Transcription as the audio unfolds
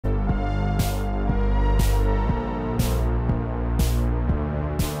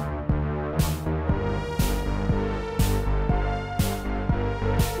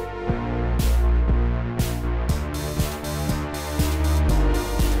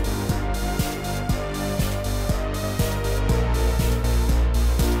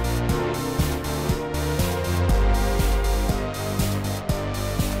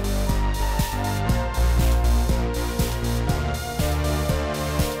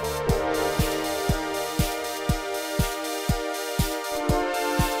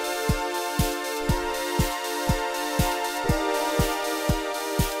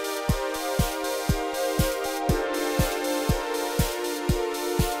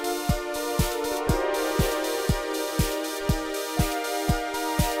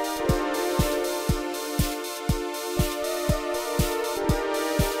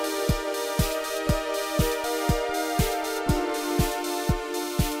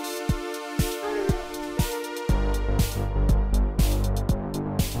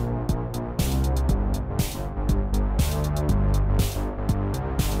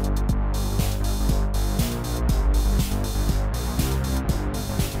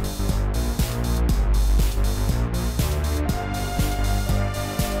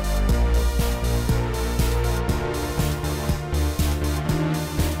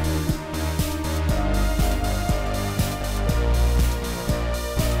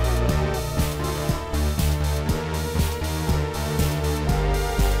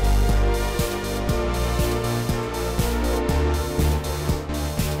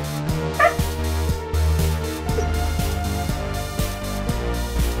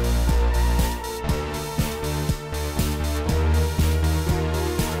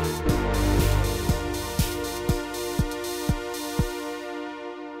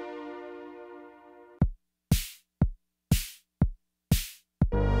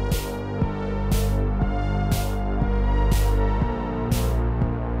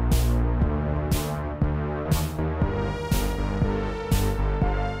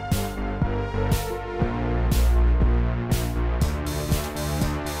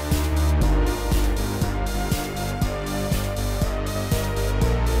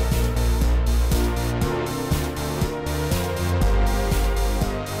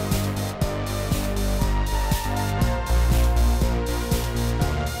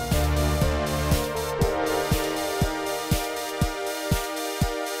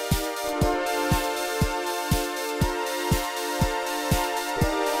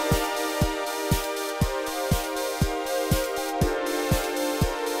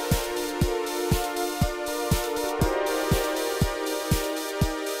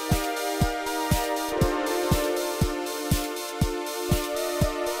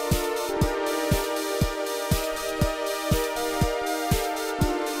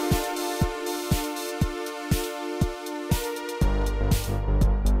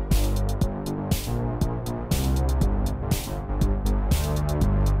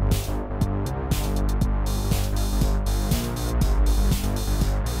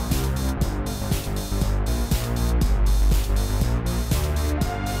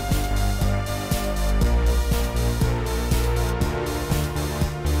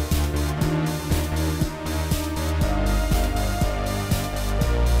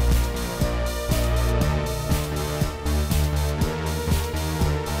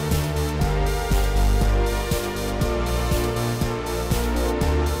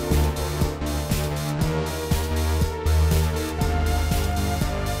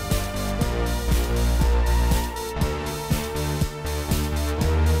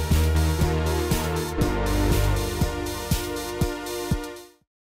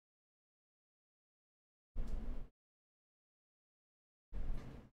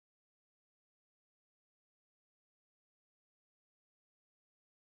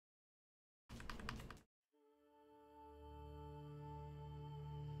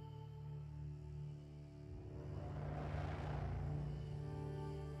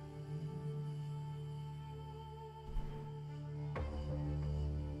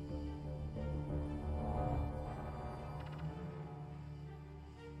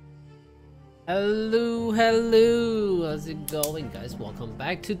Hello, how's it going, guys? Welcome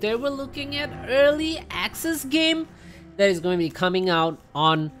back. Today we're looking at early access game that is going to be coming out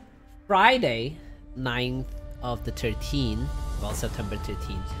on Friday 9th of the 13th, well, September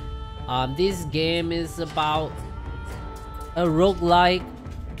 13th. This game is about a roguelike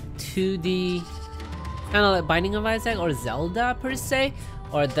 2D, kind of like Binding of Isaac or Zelda per se,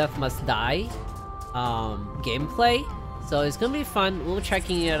 or Death Must Die gameplay. So it's gonna be fun. We're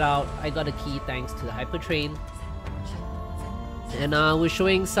checking it out. I got a key thanks to the HyperTrain, and we're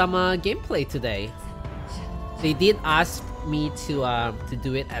showing some gameplay today. They did ask me to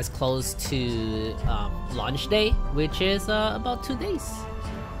do it as close to launch day, which is about 2 days.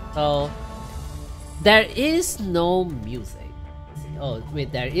 So there is no music. Oh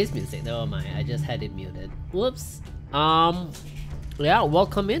wait, there is music. Never mind. I just had it muted. Whoops. Yeah,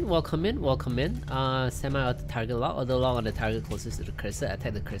 welcome in. Semi out the target lock, although lock on the target closest to the cursor,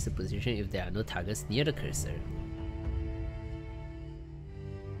 attack the cursor position if there are no targets near the cursor.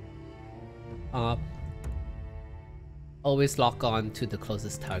 Always lock on to the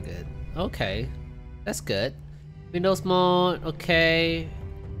closest target. Okay, that's good. Windows mode, okay.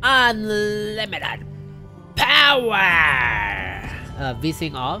 Unlimited power!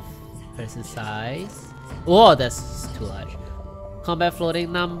 V-Sync off. Person size. Oh, that's too large. Combat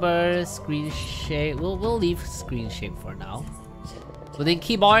floating numbers, screen shape. We'll leave screen shape for now. Within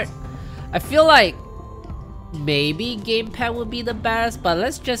keyboard, I feel like maybe gamepad would be the best, but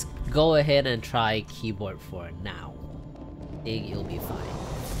let's just go ahead and try keyboard for now. I think it'll be fine.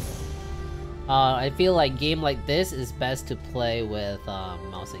 I feel like game like this is best to play with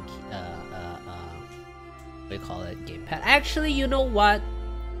mouse and what do you call it? Gamepad. Actually, you know what?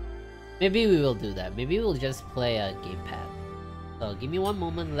 Maybe we will do that. Maybe we'll just play a gamepad. So give me one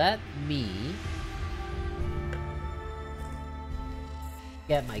moment, let me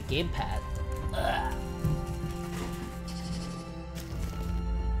get my gamepad.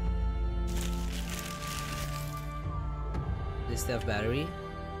 This stuff battery.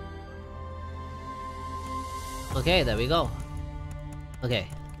 Okay, there we go. Okay.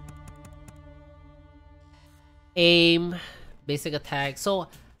 Aim, basic attack. So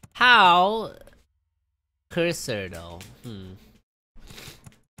how cursor though?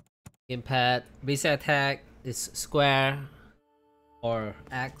 Gamepad, basic attack is square or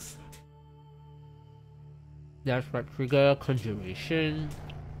X. Dash right trigger, conjuration,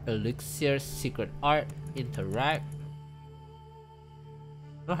 elixir, secret art, interact.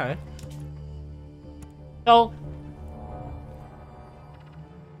 Okay. So,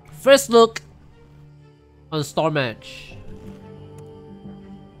 first look on StormEdge.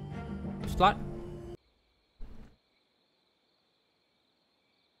 Slot.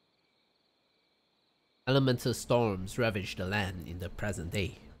 Elemental storms ravage the land in the present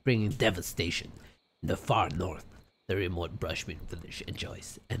day, bringing devastation. In the far north, the remote Brushman village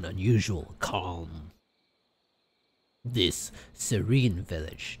enjoys an unusual calm. This serene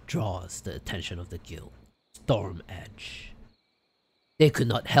village draws the attention of the guild, StormEdge. They could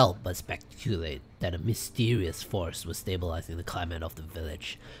not help but speculate that a mysterious force was stabilizing the climate of the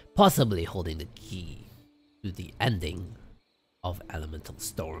village, possibly holding the key to the ending of elemental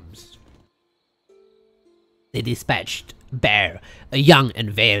storms. They dispatched Bear, a young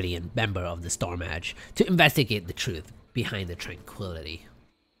and valiant member of the StormEdge, to investigate the truth behind the tranquility.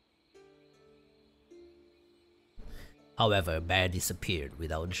 However, Bear disappeared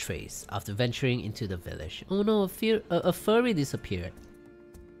without a trace after venturing into the village. Oh no, a furry disappeared.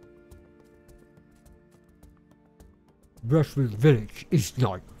 Brushman village is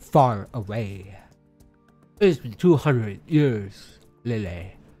not far away. It's been 200 years,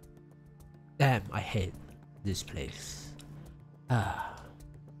 Lily. Damn, I hate this place.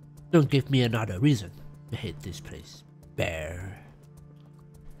 Don't give me another reason to hate this place, Bear.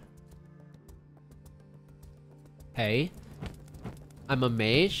 Hey, I'm a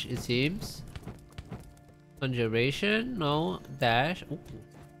mage, it seems. Conjuration, no. Dash. Ooh.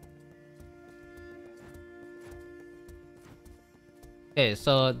 Okay,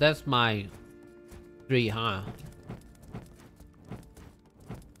 so that's my 3, huh?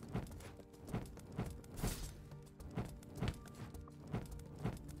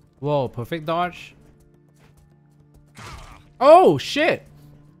 Whoa, perfect dodge. Oh shit!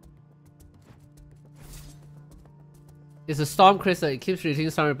 It's a storm crystal. It keeps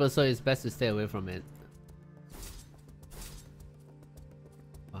reducing storm ripples, so it's best to stay away from it.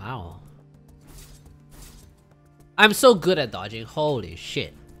 Wow. I'm so good at dodging. Holy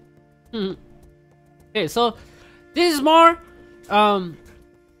shit. Okay, so this is more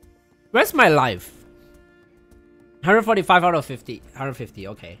where's my life? 145 out of 50. 150,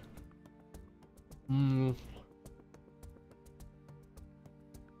 okay.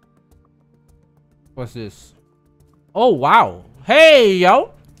 What's this? Oh wow! Hey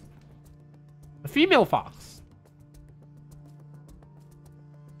yo, a female fox.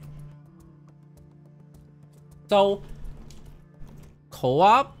 So,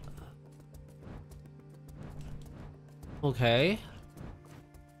 co-op. Okay.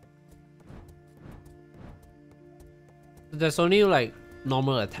 There's only like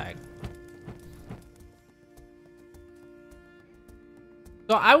normal attack.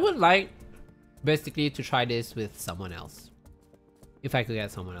 So I would like basically to try this with someone else. If I could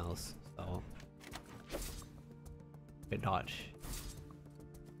get someone else. So good dodge.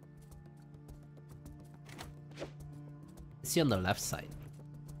 See on the left side.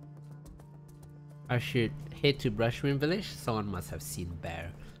 I should head to Brushwind Village. Someone must have seen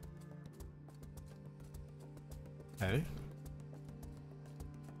bear. Okay.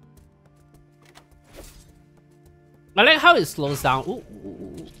 I like how it slows down. Ooh, ooh,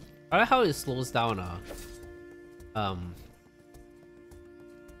 ooh. I like how it slows down.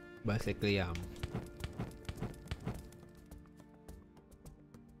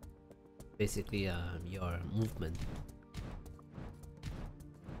 Basically, your movement.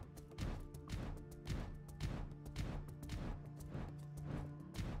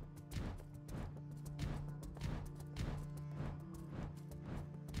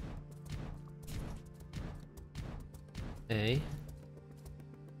 Okay.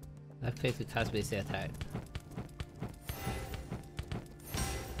 Left click to cast basic attack.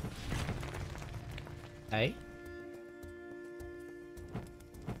 Okay.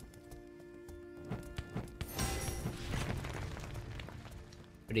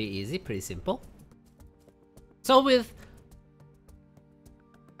 Pretty easy, pretty simple. So with,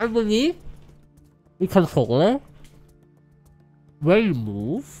 I believe, the controller, where you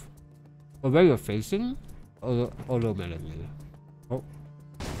move, or where you're facing, automatically. Oh.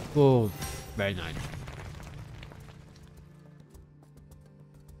 Oh, very nice.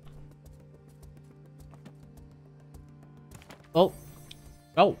 Oh.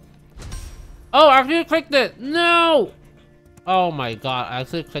 Oh. Oh, I actually clicked it! No! Oh my god, I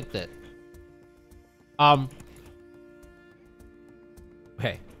actually clicked it. Okay.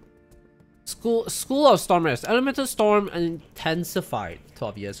 School of StormEdge. Elemental storm intensified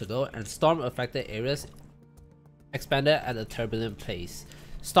 12 years ago, and storm affected areas expanded at a turbulent pace.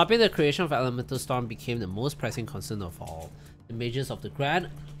 Stopping the creation of elemental storm became the most pressing concern of all. The mages of the Grand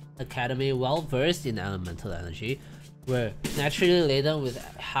Academy, well versed in elemental energy, were naturally laden with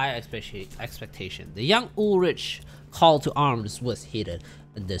high expectation. The young Ulrich call to arms was heeded,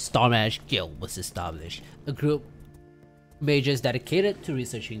 and the StormEdge Guild was established, a group mages dedicated to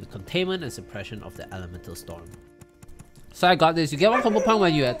researching the containment and suppression of the elemental storm. So I got this. You get one combo point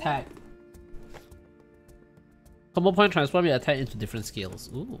when you attack. Combo point transform your attack into different skills.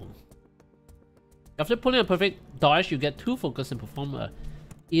 Ooh. After pulling a perfect dodge, you get 2 focus and perform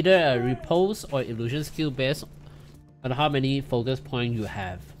either a repose or illusion skill based on how many focus points you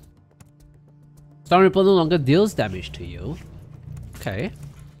have. Storm Ripple no longer deals damage to you. Okay.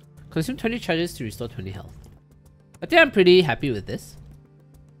 Consume 20 charges to restore 20 health. I think I'm pretty happy with this.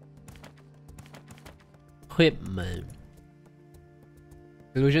 Equipment.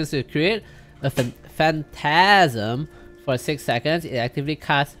 Illusions to create a phantasm for 6 seconds. It actively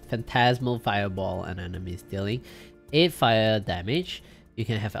casts Phantasmal Fireball on enemies, dealing 8 fire damage. You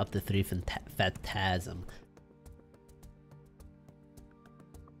can have up to 3 Phantasm.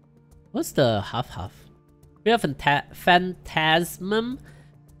 What's the half-half? We have Phantasm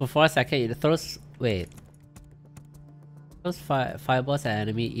for 4 seconds. It throws... Wait. Throws fireballs at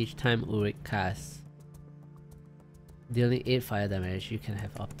enemy each time Ulrich casts. Dealing 8 fire damage. You can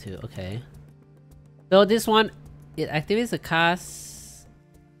have up to... Okay. So this one, it activates a cast...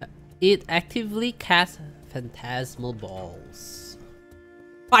 It actively casts Phantasmal Balls.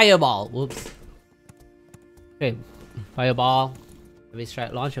 Fireball! Whoops. Okay. Fireball. Heavy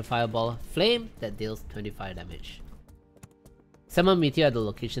strike. Launch a fireball flame that deals 25 damage. Summon meteor at the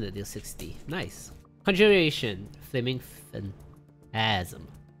location that deals 60. Nice. Conjuration. Flaming Phantasm.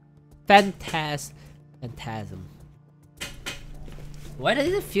 Phantasm. Why does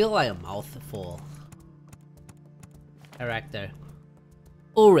it feel like a mouthful? Character.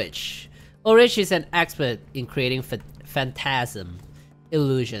 Ulrich. Ulrich is an expert in creating phantasm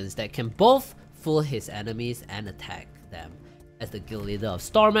illusions that can both fool his enemies and attack them. As the guild leader of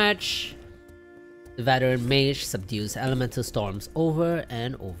StormEdge, the veteran mage subdues elemental storms over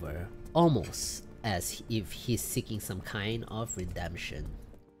and over, almost as if he's seeking some kind of redemption.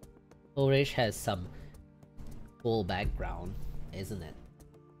 Ulrich has some cool background, isn't it?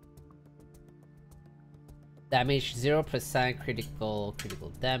 Damage 0%, critical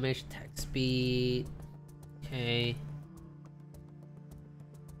damage, attack speed. Okay.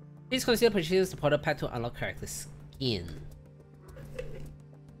 Please consider purchasing the supporter pack to unlock character skin.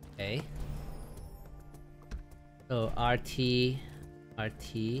 Okay. So RT.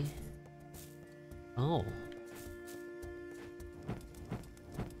 Oh.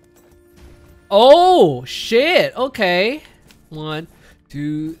 Oh shit. Okay. 1,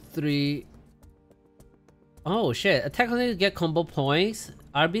 2, 3. Oh shit. Attack only to get combo points.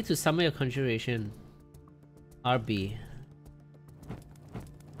 RB to summon your conjuration. RB.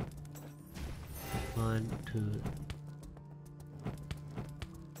 1, 2.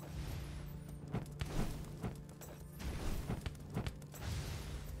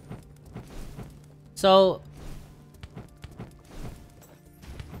 So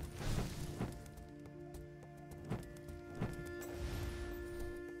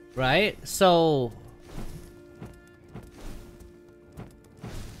right? So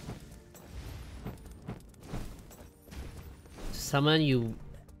summon you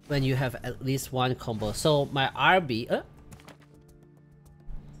when you have at least one combo. So my RB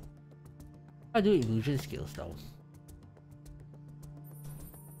I do illusion skills though.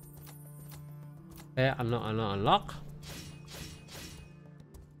 Okay, unlock.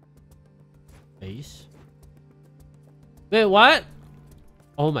 Base. Wait, what?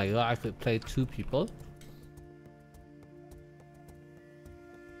 Oh my god, I could play 2 people.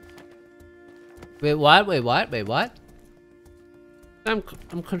 Wait, what? Wait, what? I'm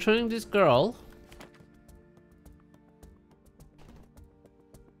controlling this girl.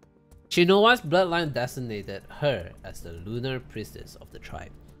 Chinoa's bloodline designated her as the lunar priestess of the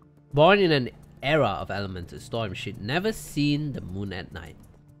tribe. Born in an era of elemental storm, she'd never seen the moon at night.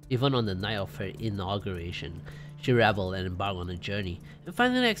 Even on the night of her inauguration, she reveled and embarked on a journey, and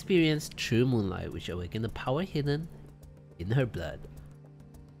finally experienced true moonlight, which awakened the power hidden in her blood.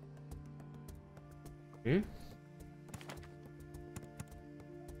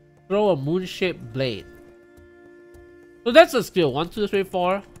 Throw a moon-shaped blade. So that's a skill. 1, 2, 3,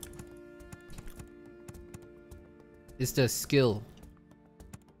 4. It's the skill.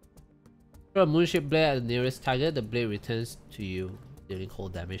 Throw a moon-shaped blade at the nearest target. The blade returns to you, dealing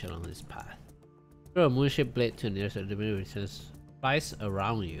cold damage along this path. Throw a moon-shaped blade to the nearest target. The blade returns twice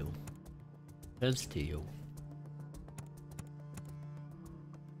around you. Turns to you.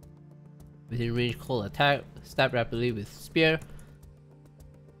 Within range, cold attack. Stab rapidly with spear.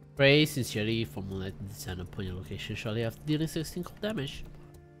 Pray sincerely for moonlight to descend upon your location shortly after dealing 16 cold damage.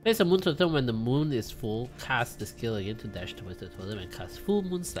 Place a moon totem when the moon is full. Cast the skill again to dash towards the totem and cast full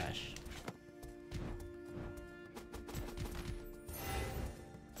moon slash.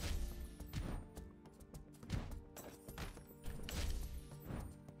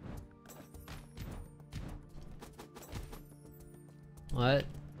 What?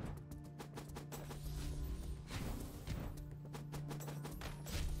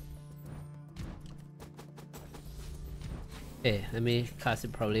 Okay, let me cast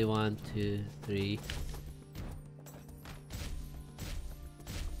it probably 1, 2, 3.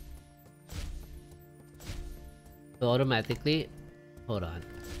 So automatically, hold on.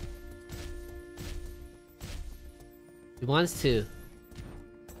 It wants to.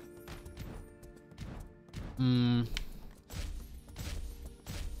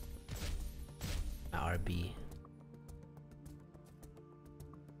 RB.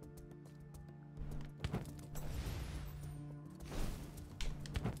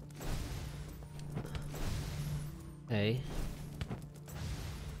 Okay.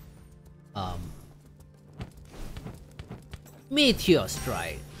 Meteor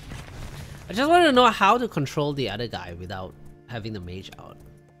Strike. I just want to know how to control the other guy without having the mage out.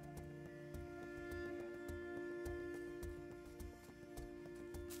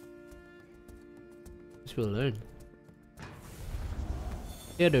 Just will learn.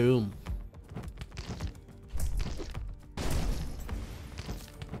 Clear the room.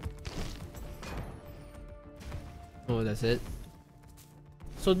 Oh, that's it.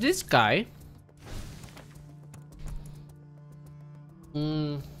 So this guy,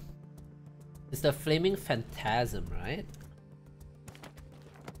 is the flaming phantasm, right?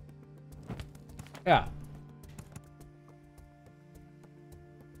 Yeah.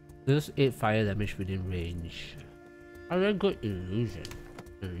 This 8 fire damage within range. I like good illusion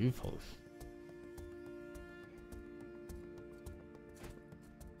and repulse.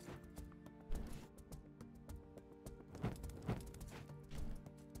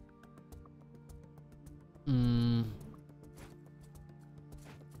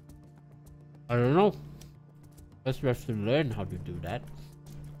 I don't know. Guess we have to learn how to do that.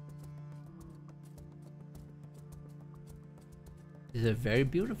 is a very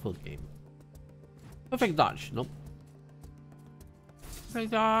beautiful game. Perfect dodge. Nope.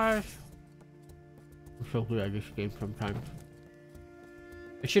 Perfect dodge. I'm so good at this game sometimes.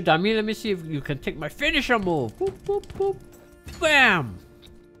 Actually, dummy, let me see if you can take my finisher move. Boop, boop, boop. Bam!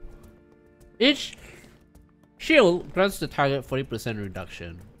 Each shield grants the target 40%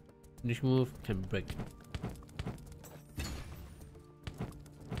 reduction. Finish move can break.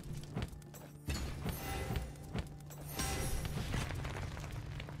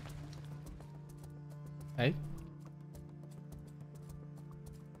 Okay.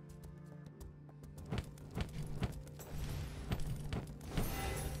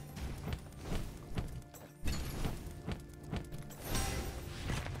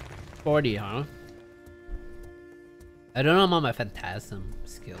 $40, huh? I don't know about my phantasm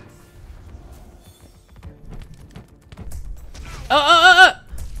skills.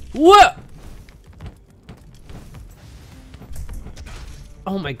 What?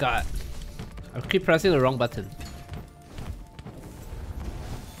 Oh my god. I keep pressing the wrong button.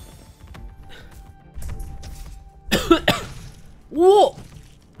 Whoa!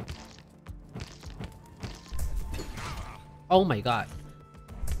 Oh my god.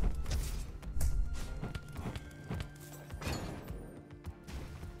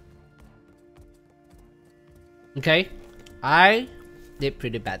 Okay, I did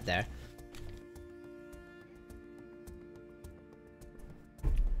pretty bad there.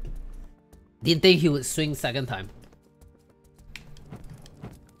 Didn't think he would swing second time.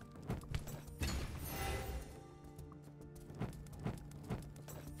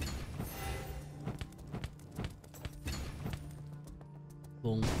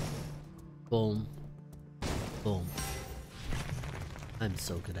 Boom. Boom. Boom. I'm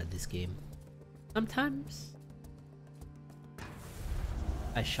so good at this game. Sometimes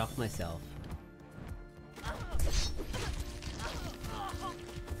I shock myself.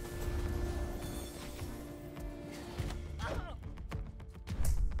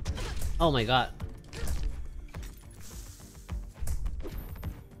 Oh my god.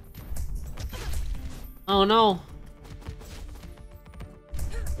 Oh no.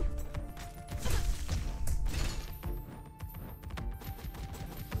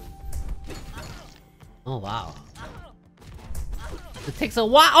 Oh wow. It takes a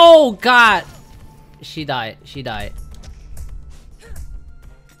while. Oh god. She died. She died.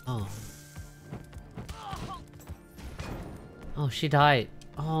 Oh. Oh, she died.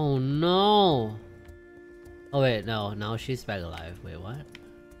 Oh no. Oh wait, no. Now she's back alive. Wait, what?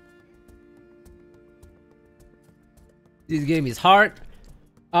 This game is hard.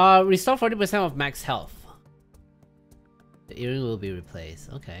 Restore 40% of max health. The earring will be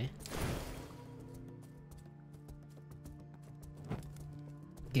replaced. Okay.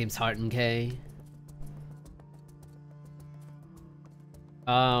 Game's hard, okay.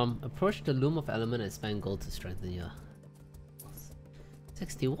 Approach the loom of element and spend gold to strengthen your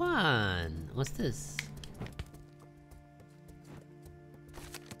 61. What's this?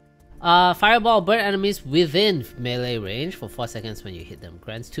 Fireball burn enemies within melee range for 4 seconds when you hit them.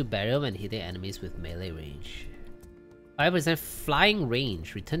 Grants 2 barrier when hitting enemies with melee range. 5% flying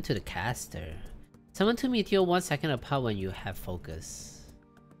range. Return to the caster. Summon 2 meteor 1 second apart when you have focus.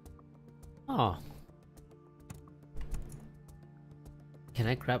 Oh. Can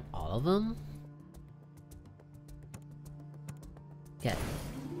I grab all of them? Yeah.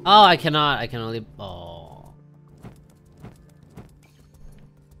 Oh, I cannot. I can only... Oh.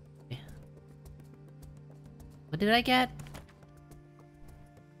 What did I get?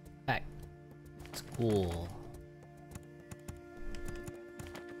 Back. It's cool.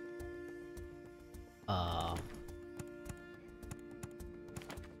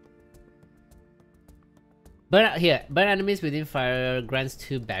 But here, burn enemies within fire grants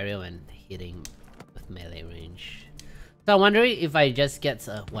 2 barrier when hitting with melee range. So I'm wondering if I just get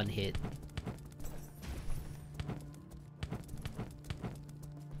a 1 hit.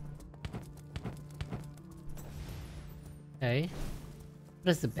 Okay. What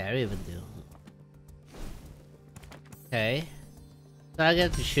does the barrier even do? Okay. So I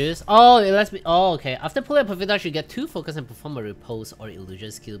get to choose. Oh, it lets me. Oh, okay. After pulling a perfect dodge, you get 2 focus and perform a repose or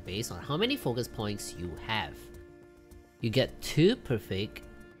illusion skill based on how many focus points you have. You get 2 perfect.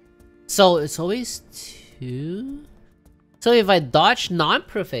 So it's always 2. So if I dodge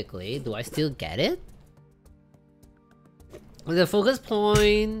non-perfectly, do I still get it? The focus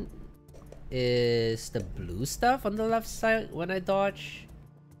point is the blue stuff on the left side when I dodge.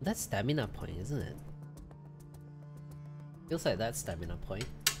 That's stamina point, isn't it? Feels like that's stamina point.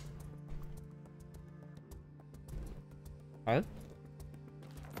 Right?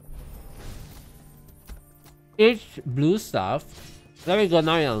 Each blue stuff There we go,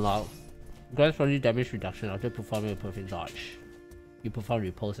 now you unlock. Grants only damage reduction after performing a perfect dodge. You perform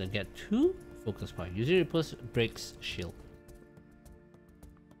repulse and get 2 focus points. Using repulse breaks shield.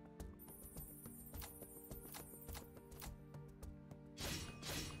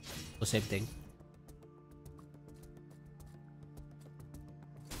 So same thing.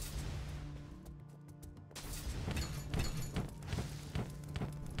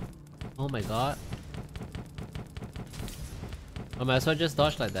 Oh my god. I might as well just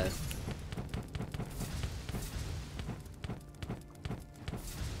dodge like that.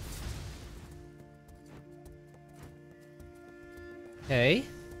 Okay.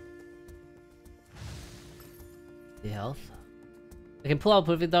 The health. I can pull out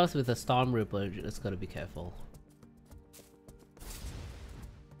perfect dogs with a storm ripple. Just gotta be careful.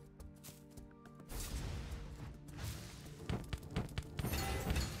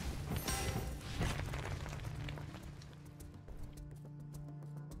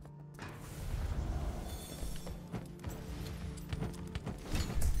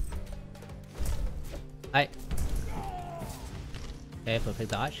 Hi. Okay,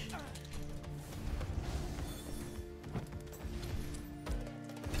 perfect dodge.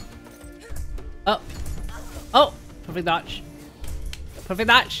 Oh! Oh! Perfect dodge. Perfect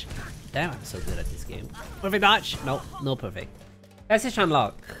dodge! Damn, I'm so good at this game. Perfect dodge! No, no perfect. Passage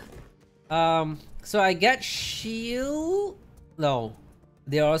unlock. So I get shield. No,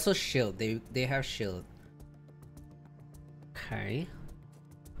 they are also shield. They have shield. Okay.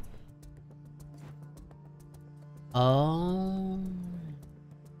 Oh.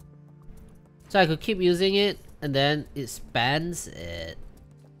 So I could keep using it and then it spans it.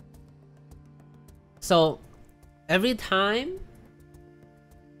 So every time.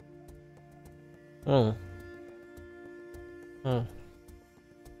 Oh. Oh.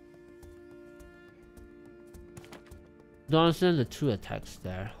 Don't understand the 2 attacks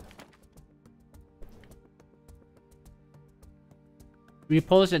there.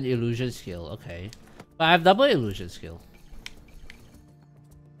 Repulse and illusion skill, okay. But I have double illusion skill.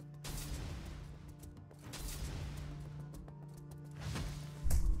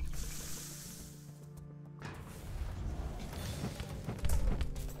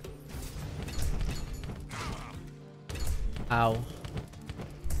 Ow.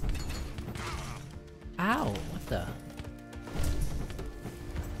 Ow, what the?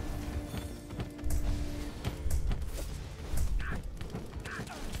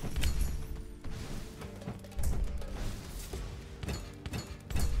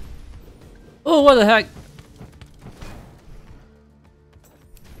 Oh, what the heck?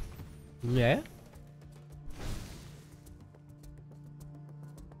 Yeah.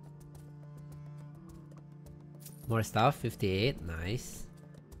 More stuff, 58, nice.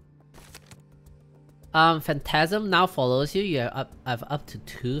 Phantasm now follows you. You have up to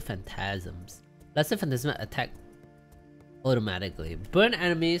 2 phantasms. Let's say phantasm attack automatically. Burn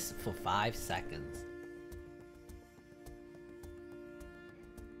enemies for 5 seconds.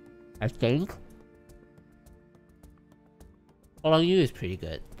 I think following you is pretty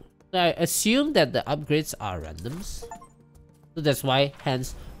good. I assume that the upgrades are randoms, so that's why,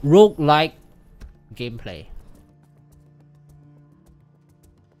 hence, roguelike gameplay.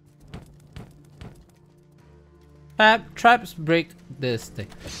 Traps break this thing.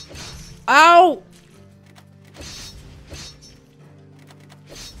 Ow!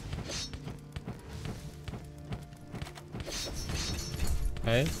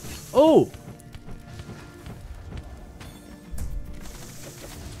 Okay. Oh!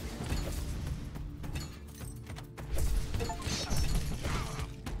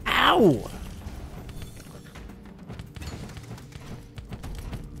 Ow!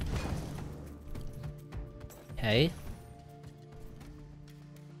 Okay.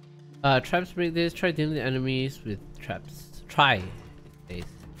 Traps break this. Try dealing the enemies with traps. Try.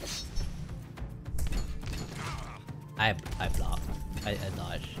 I block. I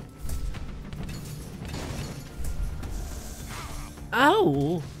dodge.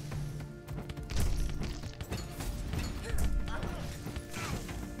 Ow!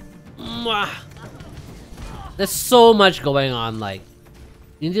 Mwah. There's so much going on, like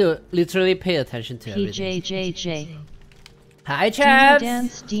you need to literally pay attention to everything. PJJJ. Hi,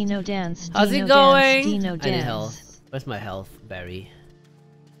 chaps! Dino dance, How's Dino it going? Dance, Dino I need dance. health. Where's my health berry?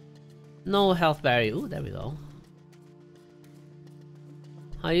 No health berry. Ooh, there we go.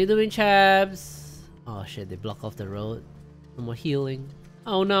 How you doing, chaps? Oh shit, they block off the road. No more healing.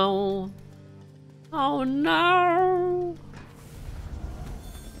 Oh no. Oh no.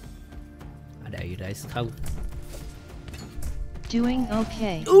 How dare you guys come. Doing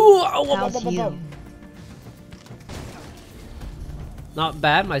okay. Ooh, How's you? Not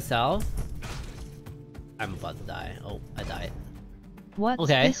bad myself. I'm about to die. Oh, I died. What's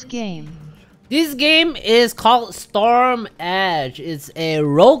Okay. this game? This game is called StormEdge. It's a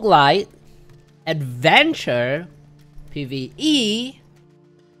roguelite adventure PvE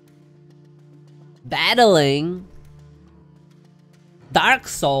battling Dark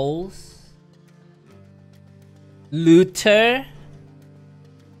Souls looter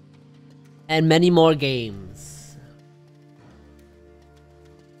and many more games.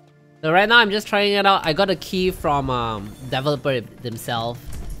 So right now I'm just trying it out. I got a key from developer themselves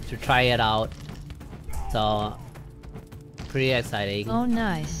to try it out. So pretty exciting. Oh,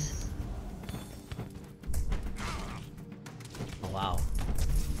 nice. Oh wow.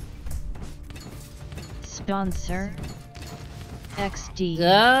 Sponsor. XD.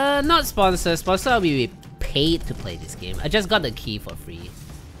 Not sponsor. Sponsor will be paid to play this game. I just got the key for free.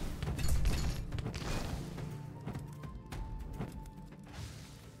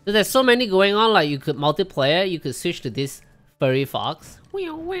 So there's so many going on, like you could multiplayer, you could switch to this furry fox.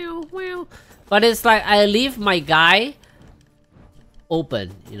 Wow, wow, wow. But it's like I leave my guy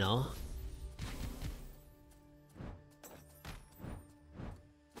open, you know?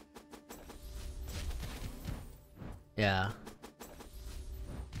 Yeah.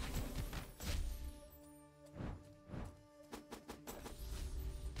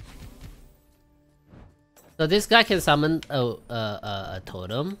 So this guy can summon a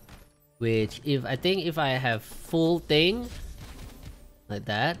totem, which I think if I have full thing like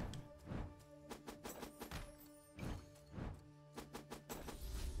that.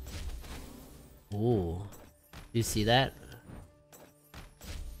 Ooh, you see that?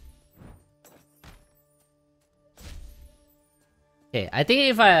 Okay, I think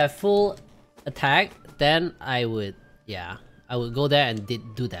if I have full attack, then I would, yeah, I would go there and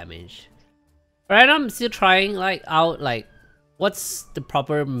do damage. Right now I'm still trying out what's the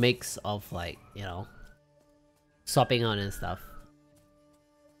proper mix of you know, swapping on and stuff.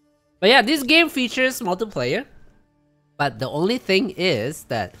 But yeah, this game features multiplayer, but the only thing is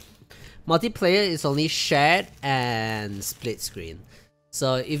that multiplayer is only shared and split screen.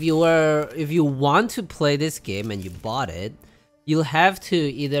 So if you want to play this game and you bought it, you'll have to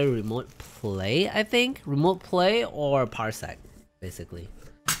either remote play, I think, remote play or parsec, basically.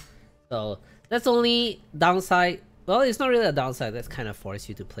 So that's the only downside. Well, it's not really a downside. That's kind of force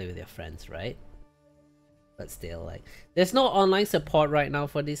you to play with your friends, right? But still, there's no online support right now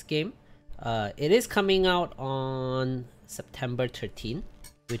for this game. It is coming out on September 13th,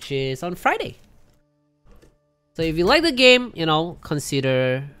 which is on Friday. So if you like the game, you know,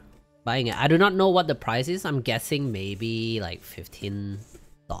 consider buying it. I do not know what the price is. I'm guessing maybe like $15,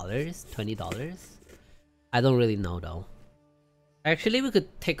 $20. I don't really know though. Actually, we could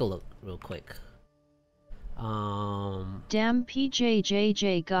take a look real quick. Damn,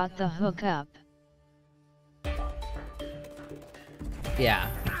 PJJJ got the hookup. Yeah.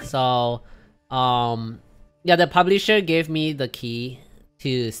 So, yeah, the publisher gave me the key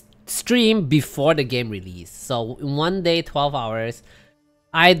to stream before the game release. So in 1 day, 12 hours,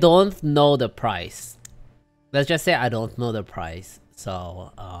 I don't know the price. Let's just say I don't know the price.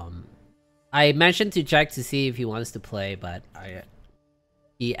 So, I mentioned to Jack to see if he wants to play, but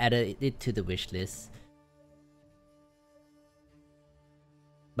he added it to the wish list.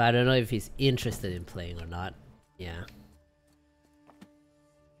 But I don't know if he's interested in playing or not. Yeah.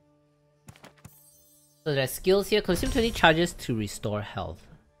 So there's skills here. Consume 20 charges to restore health.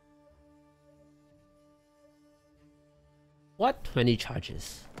 What? 20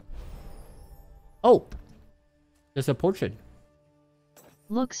 charges? Oh! There's a potion.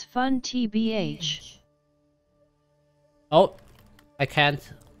 Looks fun, TBH. Oh! I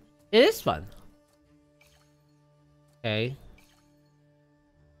can't. It is fun. Okay.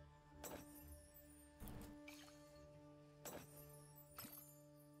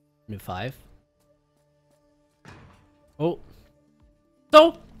 New 5. Oh.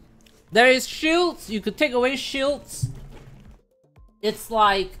 So, there is shields. You could take away shields. It's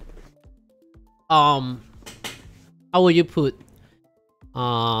like, how would you put,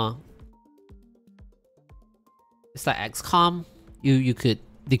 it's like XCOM. You could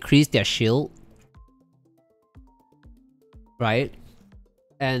decrease their shield, right?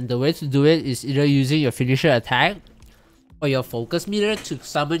 And the way to do it is either using your finisher attack or your focus meter to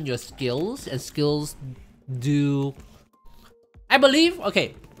summon your skills, and skills do, I believe,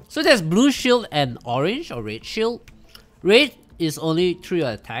 okay, so there's blue shield and orange or red shield. Red is only through your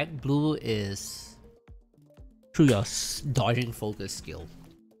attack, blue is through your dodging focus skill.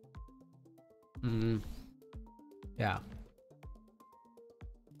 Yeah.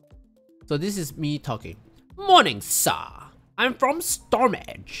 So this is me talking. Morning, sir. I'm from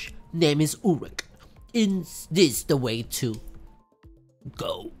StormEdge. Name is Ulrich. Is this the way to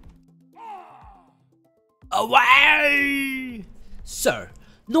go? Away! Sir,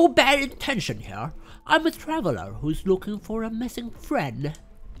 no bad intention here. I'm a traveler who's looking for a missing friend.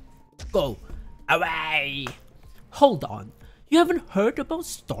 Go away! Hold on, you haven't heard about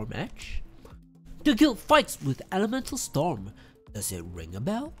StormEdge? The guild fights with Elemental Storm. Does it ring a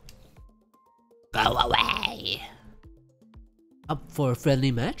bell? Go away! Up for a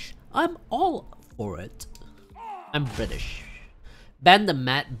friendly match? I'm all for it. I'm British. Ban the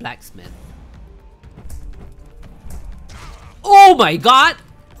Mad Blacksmith. Oh my god!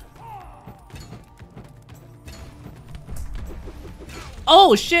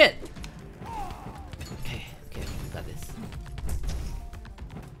 Oh shit! Okay, we got this.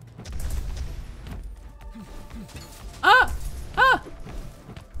 Ah! Ah!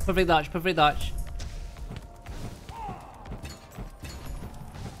 Perfect dodge, perfect dodge.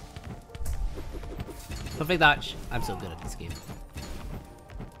 Perfect dodge. I'm so good at this game.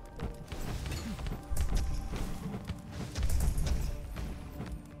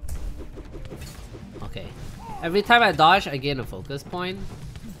 Okay. Every time I dodge, I gain a focus point.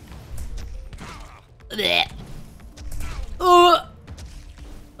 Okay. Oh.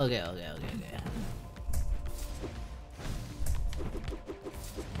 Okay.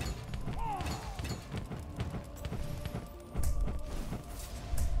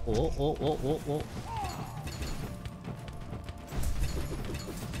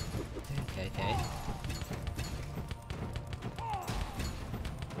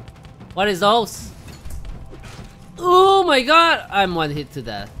 What is those? Oh my god! I'm one hit to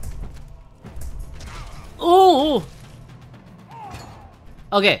death. Oh!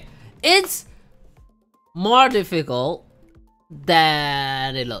 Okay, it's more difficult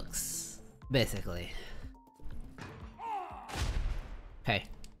than it looks, basically. Okay.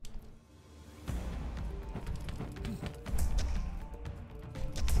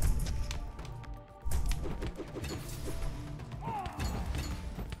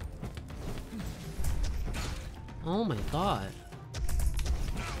 Oh my god.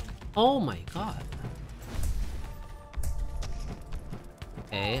 Oh my god.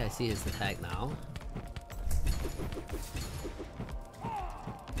 Okay, I see his attack now.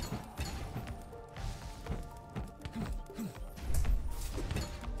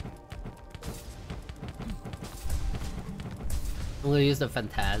 I'm gonna use the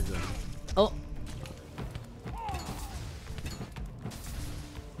Phantasm. Oh!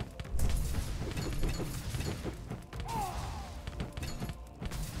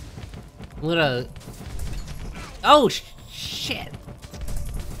 I'm gonna... Oh shit!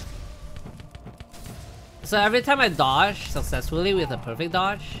 So every time I dodge successfully with a perfect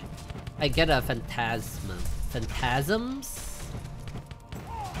dodge, I get a phantasms?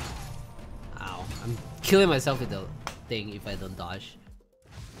 Ow, I'm killing myself with the thing if I don't dodge.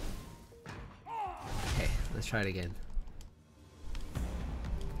 Okay, let's try it again.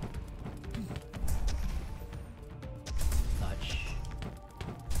 Dodge.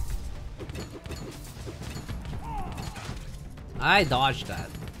 I dodged that.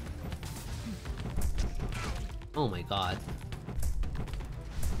 Oh my god.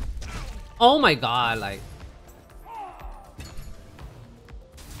 Oh my god, like...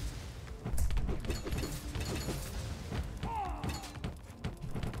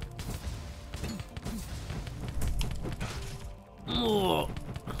 Oh.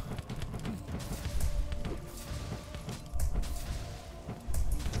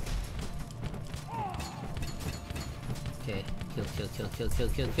 Okay,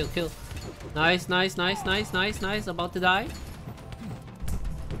 kill. Nice. About to die.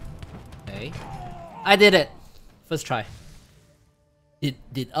 Okay. I did it. First try. Did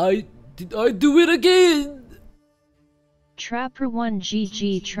I do it again? Trapper1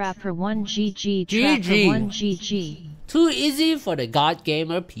 GG, Trapper1 GG, Trapper1 GG. Too easy for the God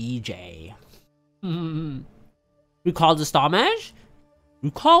Gamer PJ. Recall the StormEdge?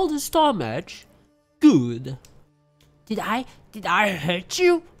 Recall the StormEdge? Good. Did I hurt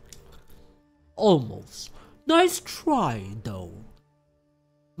you? Almost. Nice try, though.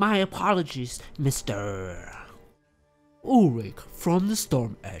 My apologies, Mr. Ulrich from the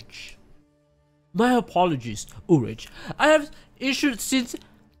StormEdge. My apologies, Ulrich. I have issued since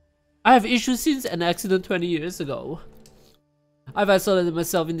an accident 20 years ago. I've isolated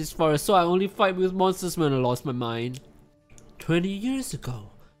myself in this forest, so I only fight with monsters when I lost my mind. 20 years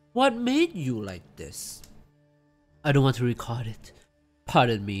ago? What made you like this? I don't want to record it.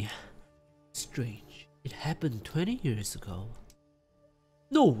 Pardon me. Strange. It happened 20 years ago.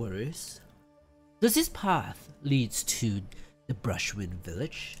 No worries. Does this path leads to the Brushwind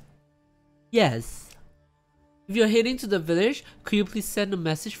village? Yes. If you're heading to the village, could you please send a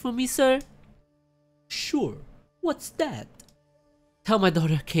message for me, sir? Sure. What's that? Tell my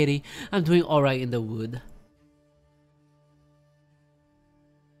daughter Katie I'm doing alright in the wood.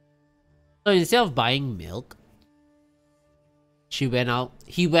 So instead of buying milk, he went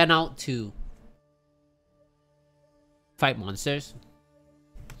out to fight monsters.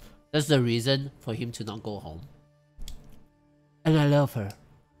 That's the reason for him to not go home. And I love her.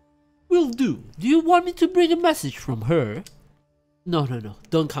 Will do. Do you want me to bring a message from her? No.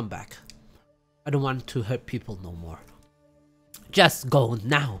 Don't come back. I don't want to hurt people no more. Just go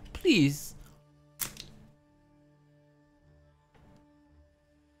now, please.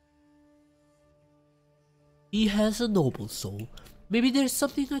 He has a noble soul. Maybe there's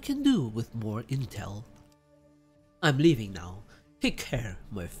something I can do with more intel. I'm leaving now. Take care,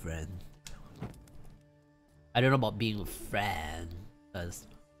 my friend. I don't know about being a friend, because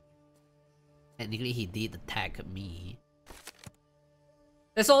technically he did attack me.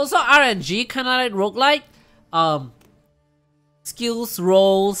 There's also RNG, kind of like roguelike. Skills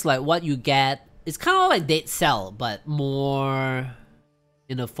rolls, like what you get. It's kind of like Dead Cell, but more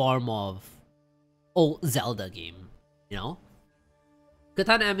in the form of old Zelda game, you know?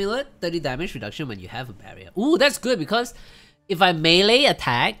 Katana Amulet, 30 damage reduction when you have a barrier. Ooh, that's good because if I melee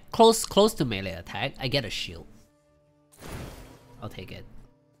attack, close to melee attack, I get a shield. I'll take it.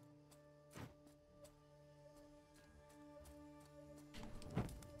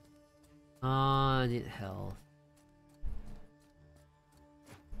 I need health.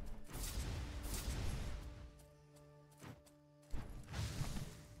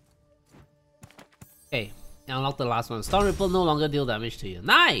 Okay, unlock the last one. Storm Ripple no longer deal damage to you.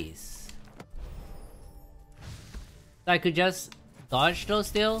 Nice! So I could just dodge those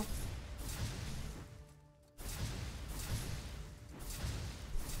still?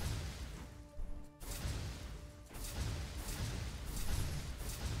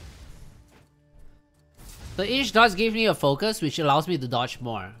 So each dodge gives me a focus, which allows me to dodge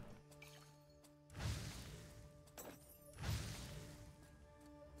more.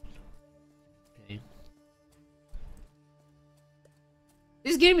 Okay.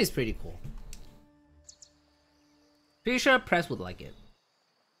 This game is pretty cool. Pretty sure Press would like it.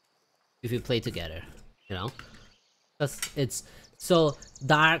 If we play together, you know? Because it's so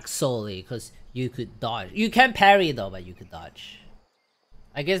Dark Soul-y, because you could dodge. You can parry though, but you could dodge.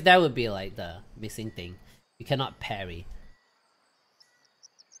 I guess that would be like the missing thing. You cannot parry.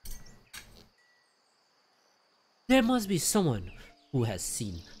 There must be someone who has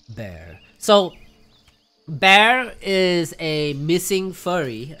seen Bear. So, Bear is a missing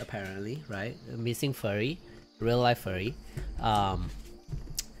furry, apparently, right? A missing furry, real life furry,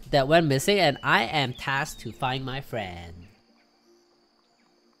 that went missing, and I am tasked to find my friend.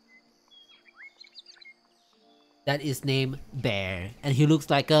 That is named Bear, and he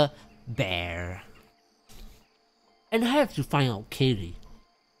looks like a bear. And I have to find out Katie.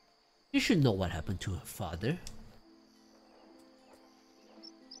 You should know what happened to her father.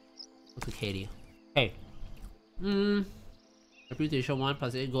 Look at Katie. Hey. Reputation 1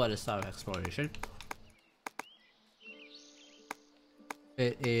 plus 8, go at the start of exploration.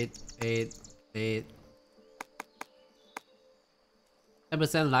 8.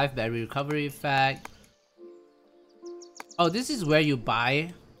 10% life battery recovery effect. Oh, this is where you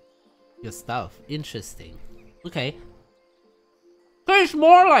buy your stuff. Interesting. Okay. So it's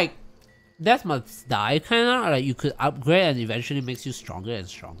more like Death Must Die, kinda. Like you could upgrade and eventually makes you stronger and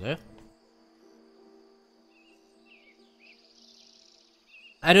stronger.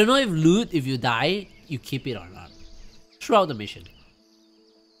 I don't know if loot, if you die, you keep it or not. Throughout the mission.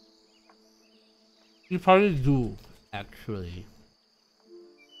 You probably do, actually.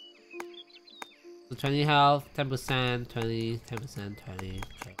 So 20 health, 10%, 20, 10%, 20.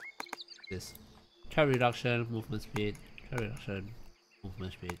 Okay. This. Carry reduction, movement speed, carry reduction,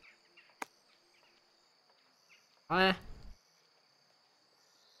 movement speed.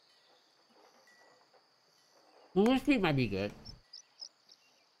 Movement speed might be good.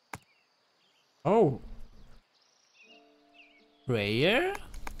 Oh. Prayer?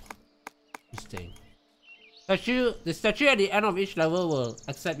 Interesting. The statue at the end of each level will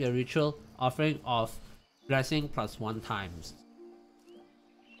accept your ritual offering of blessing plus 1 times.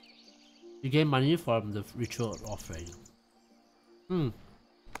 You gain money from the ritual offering. Spend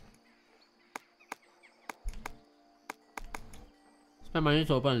money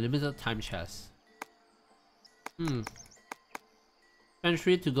to open a limited time chest. Spend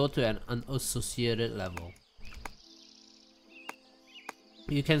 3 to go to an unassociated level.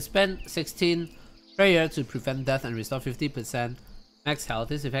 You can spend 16 Prayer to prevent death and restore 50% max health.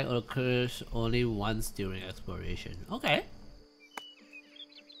 This effect occurs only once during exploration. Okay.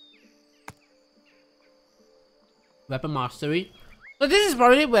 Weapon mastery. So this is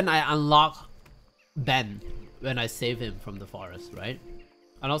probably when I unlock Ben, when I save him from the forest, right?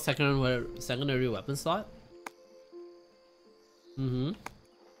 Unlock secondary weapon slot.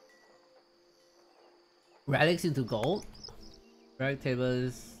 Relics into gold. Relic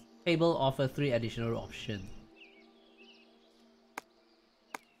table offer 3 additional options.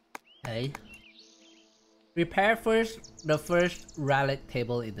 Okay. Repair the first relic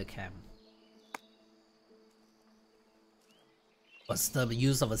table in the camp. What's the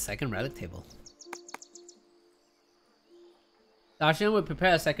use of a second relic table? Darshan will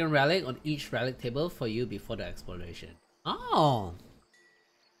prepare a second relic on each relic table for you before the exploration. Oh!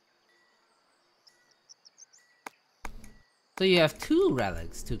 So you have 2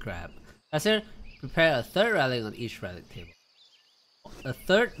 relics to grab. Darshan, prepare a third relic on each relic table. A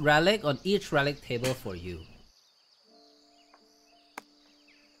third relic on each relic table for you.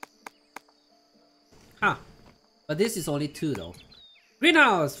 Huh. But this is only 2 though.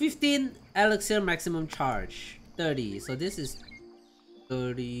 Greenhouse! 15 elixir maximum charge. 30. So this is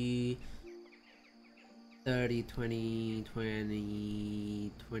 30... 30, 20,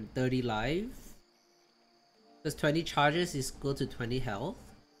 20, 20, 30 life. Because 20 charges is equal to 20 health.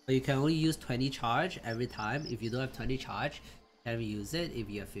 So you can only use 20 charge every time. If you don't have 20 charge, you can use it if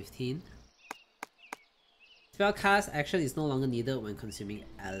you have 15. Spellcast action is no longer needed when consuming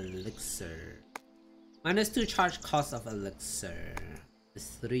elixir. -2 charge cost of elixir is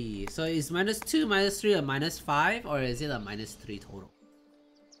 3. So is -2, -3 a -5, or is it a -3 total?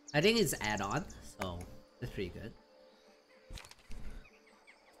 I think it's add-on, so that's pretty good.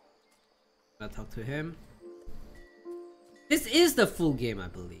 I'll talk to him. This is the full game, I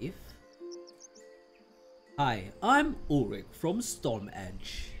believe. Hi, I'm Ulrich from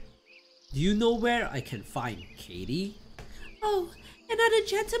StormEdge. Do you know where I can find Katie? Oh, another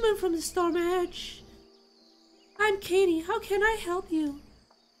gentleman from the StormEdge. I'm Katie, how can I help you?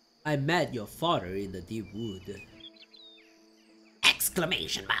 I met your father in the deep wood.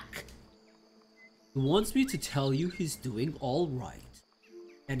 Exclamation mark! He wants me to tell you he's doing all right.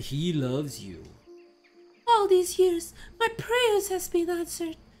 And he loves you. All these years, my prayers has been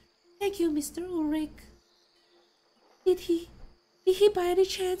answered. Thank you, Mr. Ulrich. Did he by any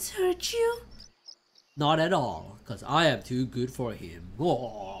chance hurt you? Not at all, cause I am too good for him.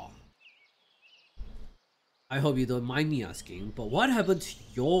 Oh. I hope you don't mind me asking, but what happened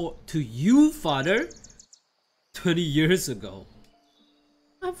to you, father? 20 years ago.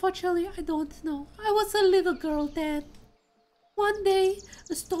 Unfortunately, I don't know. I was a little girl then. One day,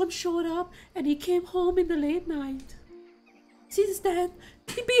 a storm showed up and he came home in the late night. Since then,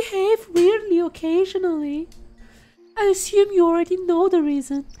 he behaved weirdly occasionally. I assume you already know the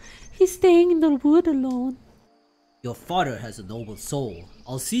reason. He's staying in the wood alone. Your father has a noble soul.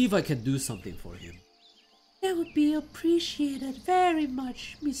 I'll see if I can do something for him. That would be appreciated very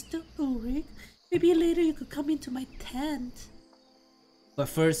much, Mr. Ulrich. Maybe later you could come into my tent. But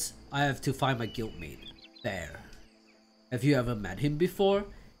first, I have to find my guildmate, Bear. Have you ever met him before?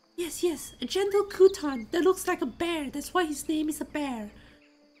 Yes, a gentle Kutan that looks like a bear. That's why his name is a bear.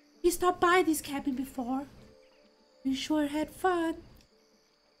 He stopped by this cabin before. We sure had fun.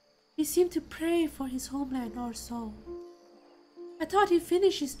 He seemed to pray for his homeland or so. I thought he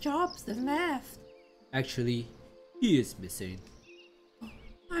finished his jobs and left. Actually, he is missing. Oh,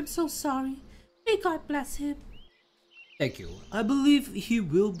 I'm so sorry. May God bless him. Thank you. I believe he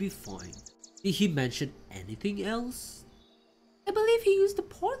will be fine. Did he mention anything else? I believe he used the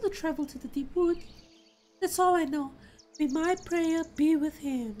portal to travel to the deep wood. That's all I know. May my prayer be with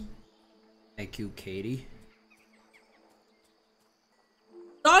him. Thank you, Katie.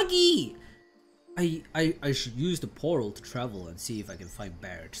 Doggy! I should use the portal to travel and see if I can find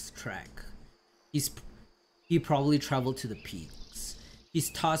Barrett's track. He probably traveled to the peaks. His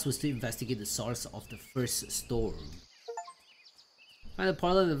task was to investigate the source of the first storm. Find the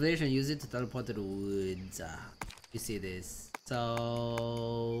portal in the village and use it to teleport to the woods. You see this?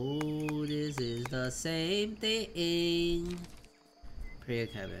 So this is the same thing. Prayer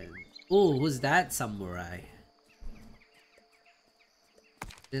cabin. Oh, who's that samurai?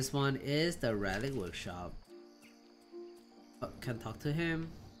 This one is the relic workshop. Can talk to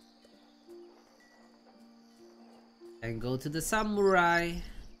him. And go to the samurai.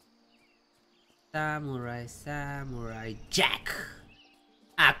 Samurai Jack.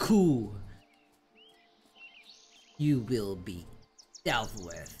 Aku. You will be dealt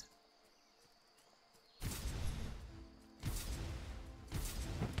with.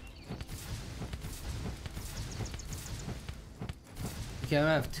 Okay,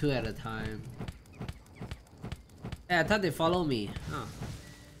 I have 2 at a time. Yeah, I thought they follow me. Huh.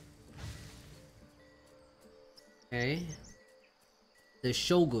 Okay. The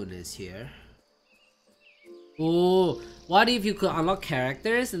Shogun is here. Oh, what if you could unlock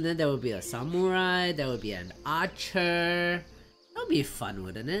characters and then there would be a samurai, there would be an archer. That would be fun,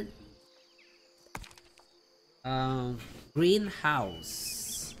 wouldn't it?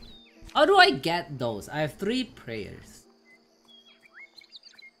 Greenhouse. How do I get those? I have 3 prayers.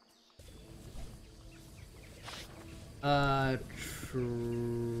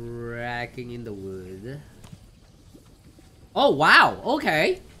 Tracking in the wood. Oh wow,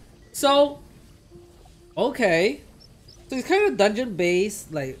 okay. So okay. So it's kind of dungeon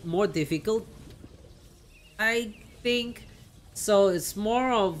based, like more difficult, I think. So it's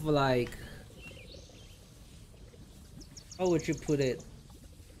more of like, how would you put it?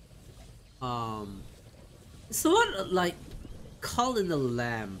 It's not like Call in the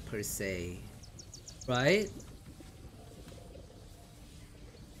Lamb per se, right?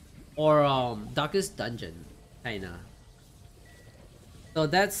 Or Darkest Dungeon, kinda. So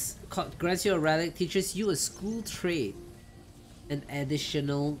that's grants you a relic, teaches you a school trade, an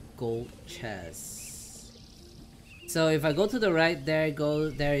additional gold chest. So if I go to the right,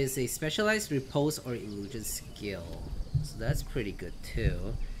 there is a specialized repose or illusion skill. So that's pretty good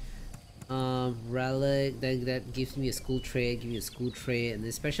too. Relic, then that gives me a school trade, and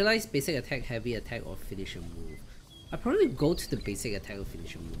then specialized basic attack, heavy attack, or finisher move. I'll probably go to the basic attack or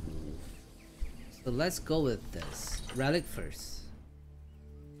finisher move. So let's go with this. Relic first.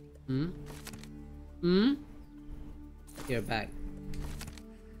 Here, back.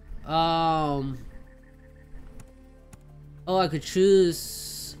 Oh, I could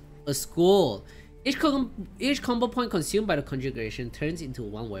choose a school. Each combo point consumed by the conjuration turns into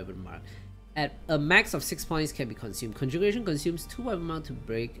 1 weapon mark. At a max of 6 points can be consumed. Conjuration consumes 2 weapon mark to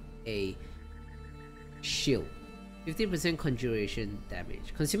break a shield. 50% conjuration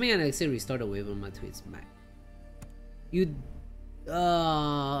damage. Consuming an elixir restore the weapon mark to its max. You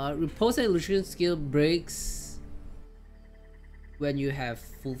repose and illusion skill breaks when you have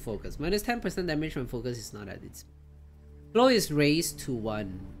full focus. Minus 10% damage when focus is not at its. Flow is raised to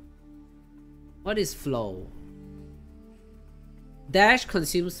 1. What is flow? Dash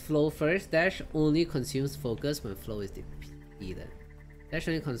consumes flow first. Dash only consumes focus when flow is depleted. Dash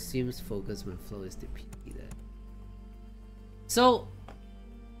only consumes focus when flow is depleted. So,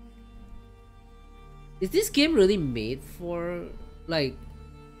 is this game really made for like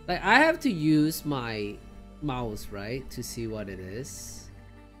I have to use my mouse, right, to see what it is?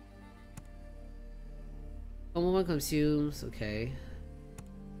 Combo one consumes, okay.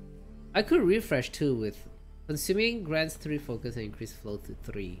 I could refresh too with consuming grants 3 focus and increase flow to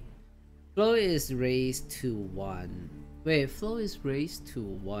 3. Flow is raised to 1. Wait, flow is raised to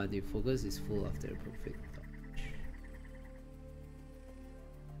 1 if focus is full after a perfect dodge.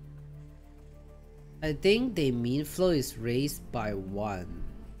 I think they mean flow is raised by 1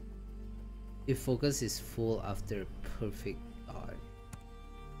 if focus is full after perfect dodge.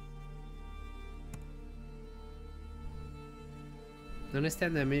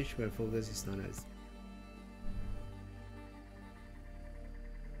 Understand damage where focus is not as.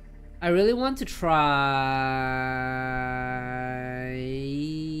 I really want to try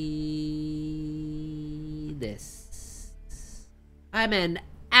this. I'm an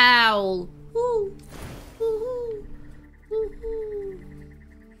owl. Woo. Woo-hoo. Woo-hoo.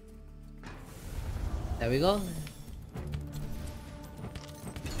 There we go.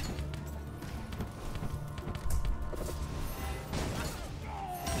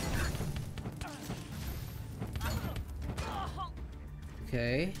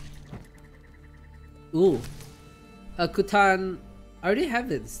 Okay. Ooh. Kutan. I already have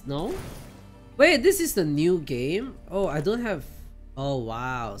this, no? Wait, this is the new game? Oh, I don't have. Oh,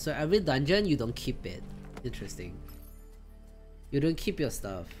 wow. So every dungeon, you don't keep it. Interesting. You don't keep your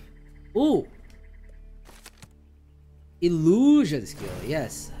stuff. Ooh. Illusion skill.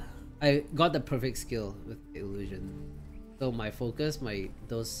 Yes. I got the perfect skill with illusion. So my focus,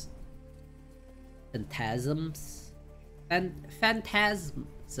 those phantasms. Phantasms.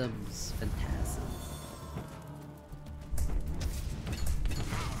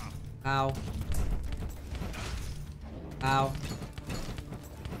 Ow. Ow.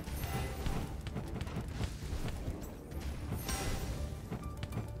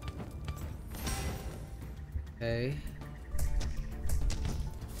 Okay.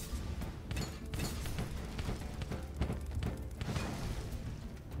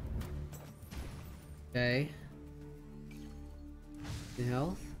 Okay. The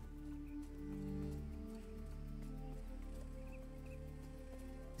health.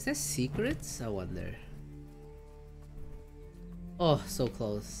 Is there secrets? I wonder. Oh, so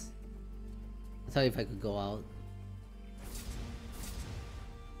close. I'll tell you if I could go out.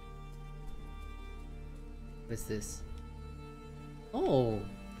 What's this? Oh.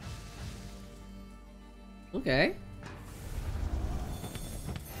 Okay.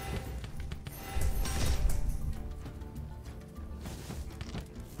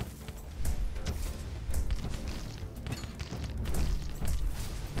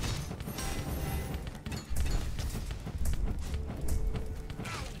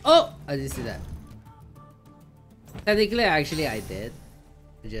 Oh! I didn't see that. Technically, actually, I did.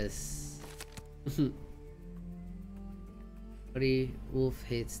 Just... Pretty wolf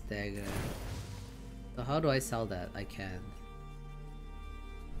hits dagger. So how do I sell that? I can.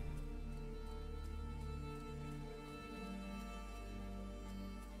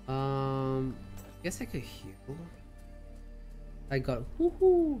 Guess I could heal. I got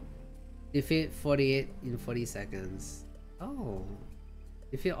woohoo! Defeat 48 in 40 seconds. Oh.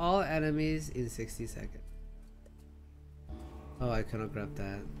 Defeat all enemies in 60 seconds. Oh, I cannot grab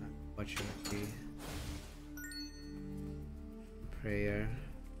that. Unfortunately. Prayer.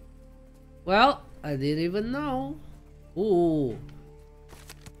 Well, I didn't even know. Ooh.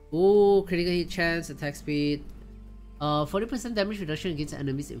 Ooh, critical hit chance, attack speed. 40% damage reduction against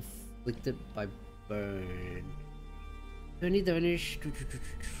enemies inflicted by burn. 20 damage.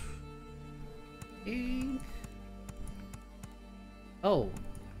 Oh.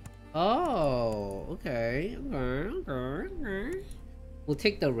 Oh, okay. Okay. We'll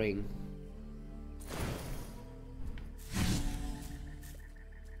take the ring.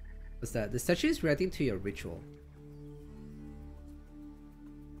 What's that? The statue is reacting to your ritual.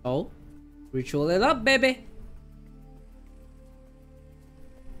 Oh, ritual it up, baby.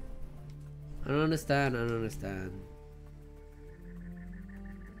 I don't understand. I don't understand.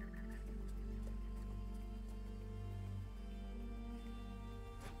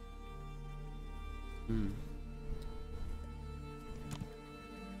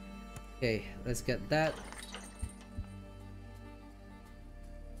 Okay, let's get that.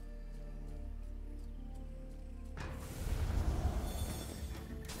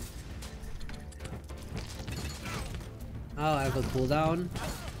 Oh, I have a cooldown.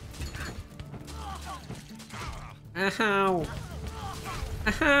 Ow!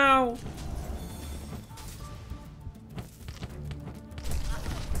 Ow!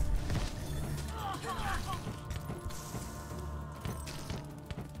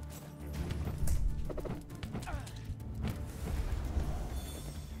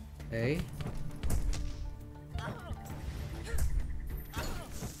 Okay.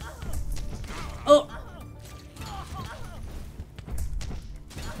 Oh!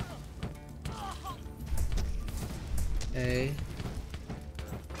 Okay.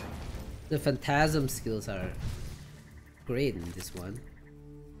 The phantasm skills are great in this one.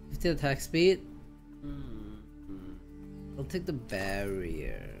 50 attack speed. I'll take the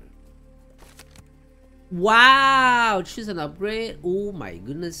barrier. Wow! Choose an upgrade. Oh my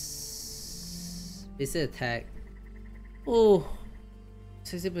goodness. Basic attack. Oh.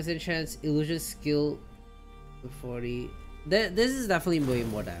 60% chance. Illusion skill. 40. This is definitely way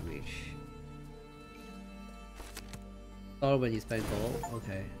more damage. Or when you spend gold.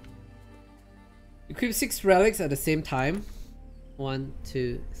 Okay. Equip 6 relics at the same time. 1,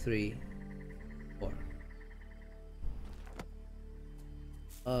 2, 3, 4.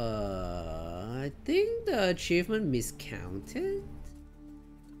 I think the achievement miscounted.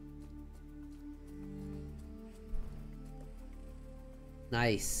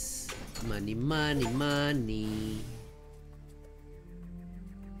 Nice. Money, money, money.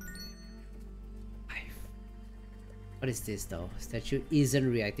 What is this though? Statue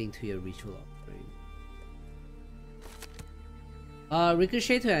isn't reacting to your ritual offering.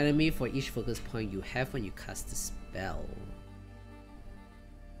 Ricochet to an enemy for each focus point you have when you cast the spell.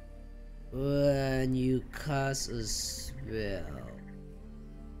 When you cast a spell.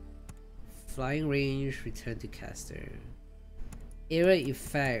 Flying range, return to caster. Area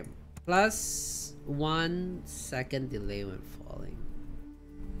effect. Plus 1 second delay when falling.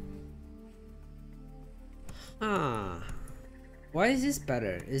 Why is this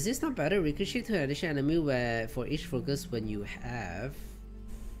better? Is this not better? Ricochet to an additional enemy where for each focus when you have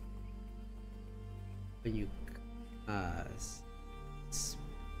cast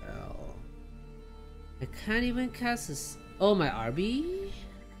spell. I can't even cast this. Oh, my RB?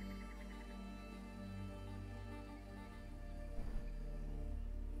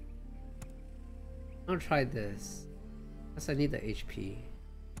 I'll try this. Because I need the HP.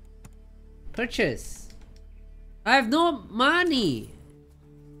 Purchase. I have no money.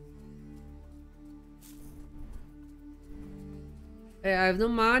 Hey, I have no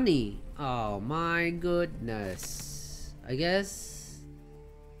money. Oh my goodness. I guess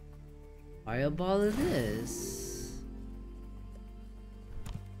fireball it is.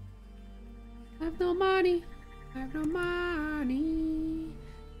 I have no money. I have no money.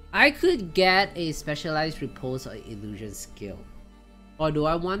 I could get a specialized repulse or illusion skill. Or do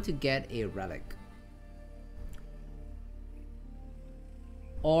I want to get a relic?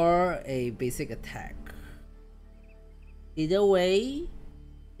 Or a basic attack? Either way,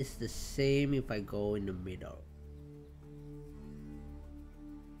 it's the same if I go in the middle.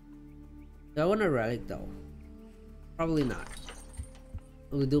 Do I want a relic though? Probably not.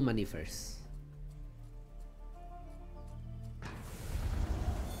 We'll do money first.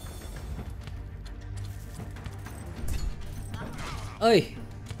 Oi!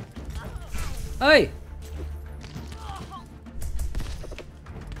 Oi!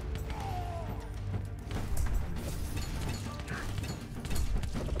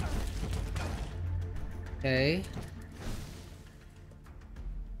 Okay.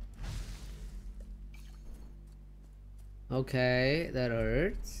 Okay, that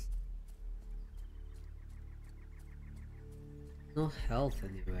hurts. No health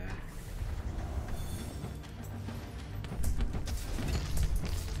anywhere.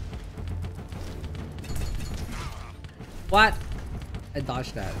 What? I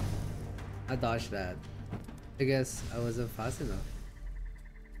dodged that. I dodged that. I guess I wasn't fast enough.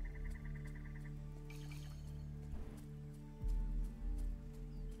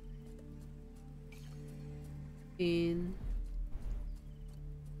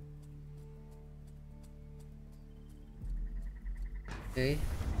 Okay.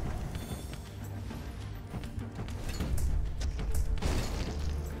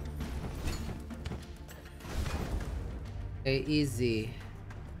 Okay, easy.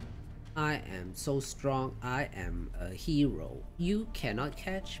 I am so strong. I am a hero. You cannot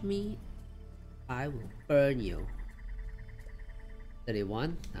catch me. I will burn you.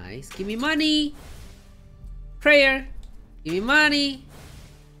 31. Nice. Give me money. Prayer. Give me money.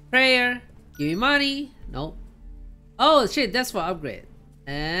 Prayer. Give me money. Nope. Oh shit, that's for upgrade.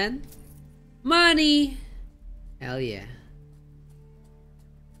 And money. Hell yeah.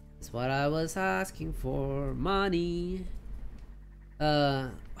 That's what I was asking for. Money. I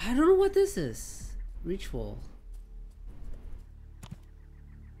don't know what this is. Ritual.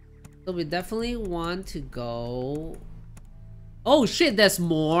 So we definitely want to go. Oh shit, there's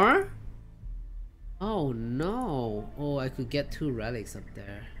more? Oh no. Oh, I could get 2 relics up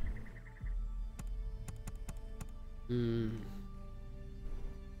there.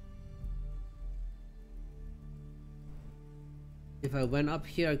 If I went up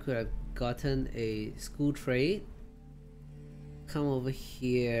here, I could have gotten a school trade. Come over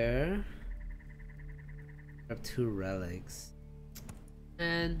here. Grab 2 relics.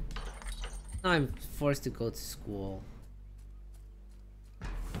 And now I'm forced to go to school.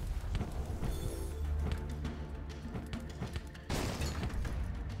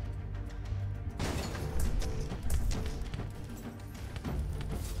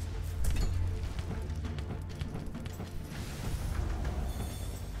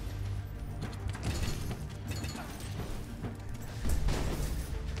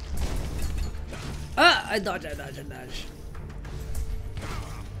 I dodge.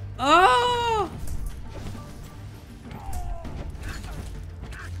 Oh!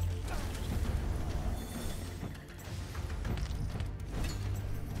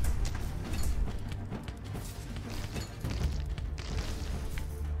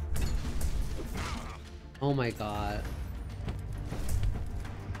 Oh my god.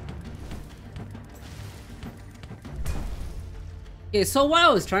 Okay, so what I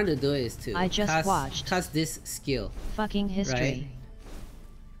was trying to do is to I just watched cast this skill. Fucking history. Right?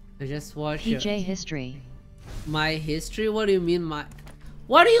 I just watched PJ history. My history? What do you mean my?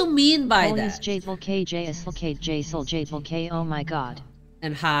 What do you mean by that? Oh my god.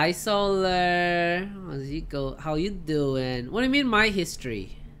 And hi Solar. How you doing? What do you mean my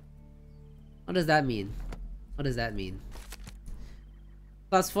history? What does that mean? What does that mean?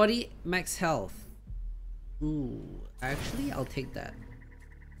 Plus 40 max health. Ooh, actually I'll take that.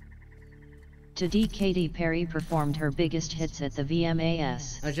 Today Katy Perry performed her biggest hits at the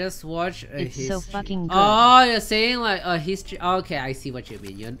VMAs. I just watched a It's history. so fucking good. Oh, you're saying like a history. Okay, I see what you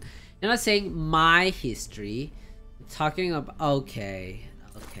mean. You're not saying my history. You're talking about. Okay,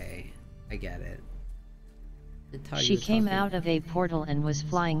 I get it. She came out of a portal and was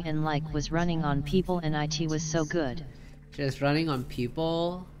flying and was running on people, and it was so good. Just running on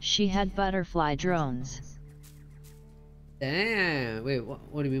people? She had butterfly drones. Damn. Wait,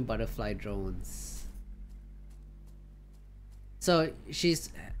 what do you mean butterfly drones? So she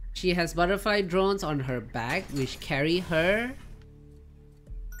has butterfly drones on her back, which carry her.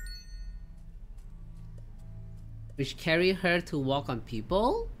 Which carry her to walk on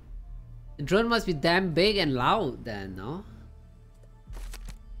people? The drone must be damn big and loud then, no?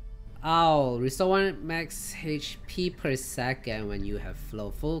 Oh, restore 1 max HP per second when you have flow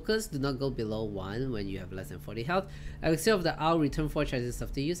focus. Do not go below 1 when you have less than 40 health. Elixir of the owl, return 4 charges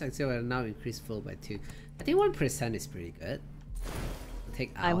of the use. Elixir will now increase flow by 2. I think 1% is pretty good. I'll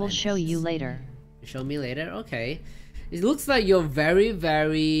take owl. I will show you later. Show me later? Okay. It looks like you're very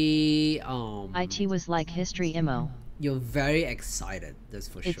IT was like history emo. You're very excited, that's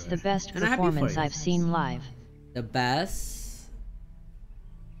for sure. It's the best performance I've seen live. The best?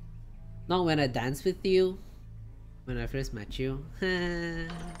 Not when I danced with you, when I first met you.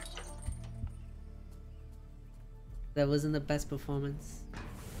 That wasn't the best performance.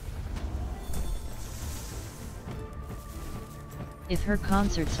 If her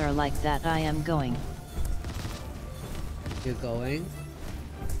concerts are like that, I am going. You're going?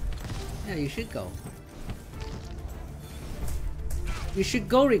 Yeah, you should go. You should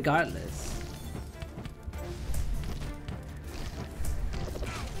go regardless.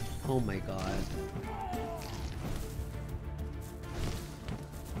 Oh my god.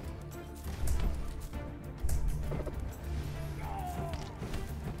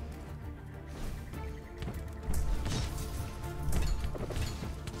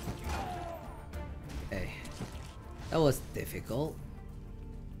 Okay. That was difficult.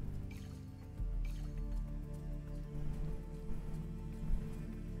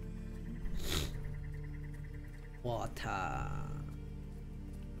 Water.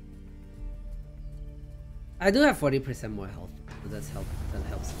 I do have 40% more health, so that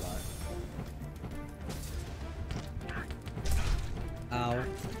helps a lot. Ow.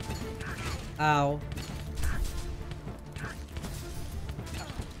 Ow.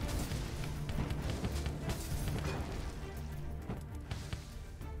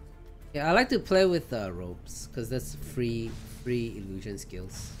 Yeah, I like to play with ropes, because that's free illusion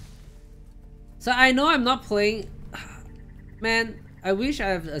skills. So I know I'm not playing... Man, I wish I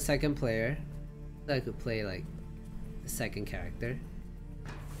have a second player. So I could play like a second character.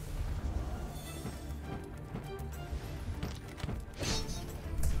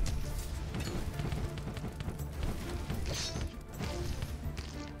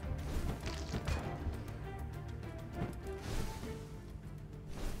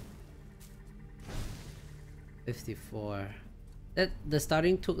 $54. That the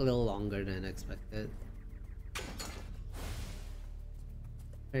starting took a little longer than expected.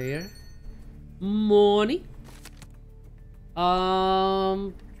 Here. Money.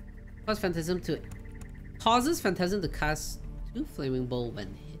 Causes Phantasm to cast 2 Flaming Bolt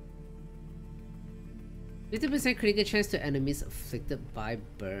when hit. 50% critical chance to enemies afflicted by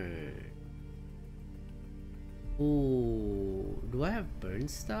burn. Ooh, do I have burn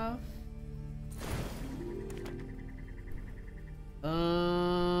stuff?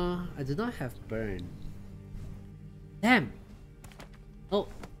 I do not have burn. Damn. Oh.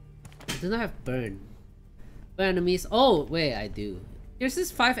 I do not have burn. But enemies. Oh, wait, I do. Here's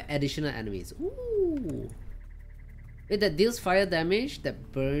this 5 additional enemies. Ooh. Wait, that deals fire damage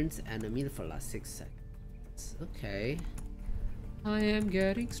that burns enemy for last 6 seconds. Okay. I am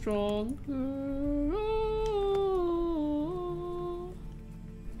getting stronger.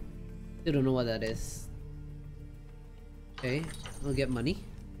 I don't know what that is. Okay, I'll get money.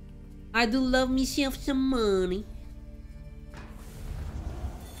 I do love myself some money.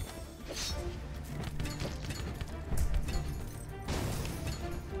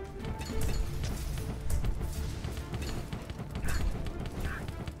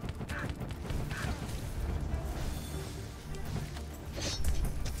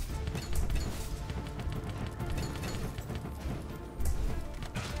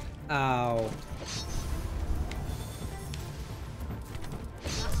 Ow.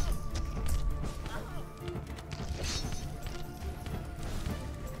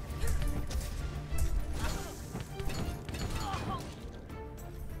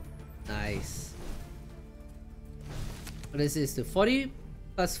 Nice. What is this? The 40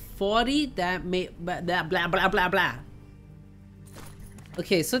 plus 40 that made blah blah blah blah blah.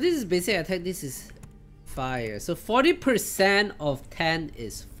 Okay, so this is basic attack. This is fire. So 40% of 10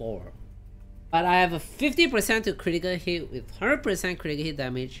 is 4. But I have a 50% to critical hit with 100% critical hit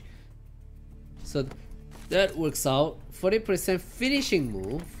damage. So that works out. 40% finishing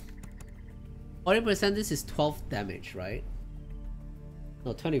move. 40%, this is 12 damage, right?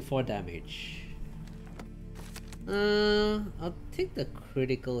 No, 24 damage. I'll take the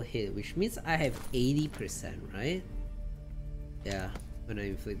critical hit, which means I have 80%, right? Yeah, when I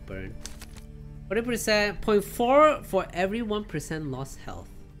inflict burn. 40%, 0.4 for every 1% lost health.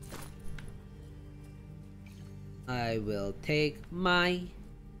 I will take my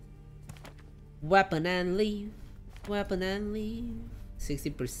weapon and leave. Weapon and leave.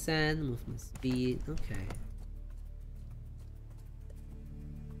 60% movement speed. Okay.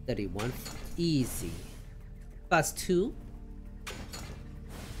 31. Easy. +2.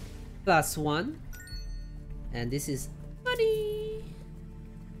 +1. And this is money.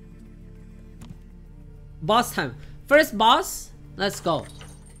 Boss time. First boss. Let's go.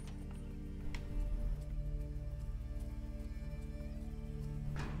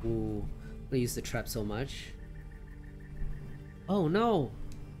 Ooh. I use the trap so much. Oh no.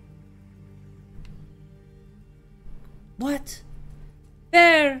 What?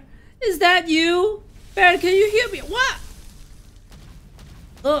 Bear! Is that you? Bear, can you hear me? What?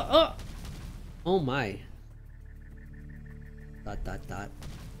 Oh my. Dot.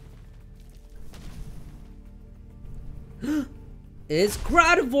 It's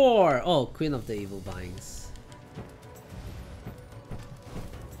Gradivore! Oh, Queen of the Evil Vines.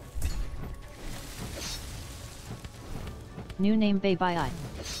 New name Babai.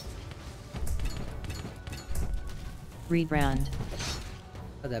 Rebrand.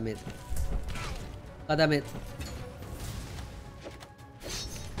 God damn it. God damn it.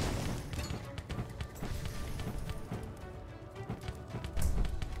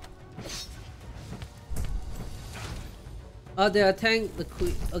 Oh, they attack the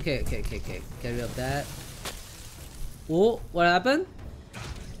queen. Okay. Get rid of that. Oh, what happened?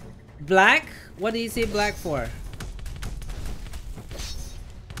 Black? What did he say black for?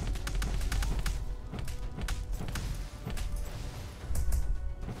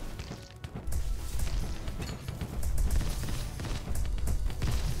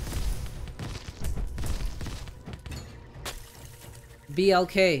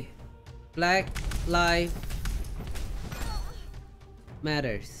 BLK. Black Lives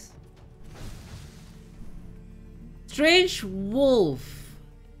Matters. Strange Wolf.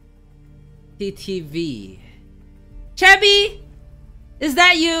 TTV. Chubby! Is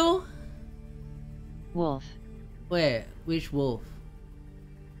that you? Wolf. Wait, which wolf?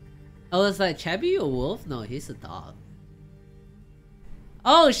 I was like, Chubby or wolf? No, he's a dog.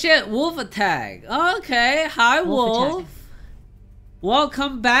 Oh shit, wolf attack. Okay, hi wolf.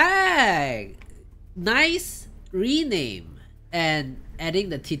 Welcome back. Nice rename and adding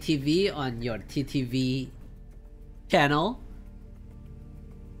the TTV on your TTV channel.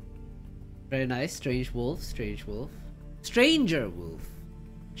 Very nice. Strange wolf. Stranger wolf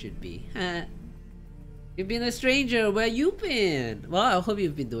should be. You've been a stranger. Where you been? Well, I hope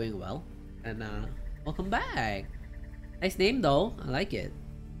you've been doing well. And welcome back. Nice name though. I like it.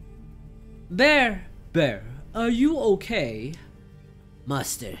 Bear, are you okay?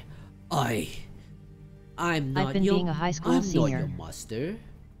 Master, I'm not I've been being a high school senior. not your master.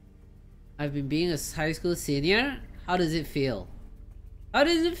 I've been being a high school senior? How does it feel? How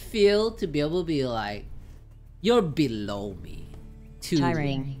does it feel to be able to be like, you're below me to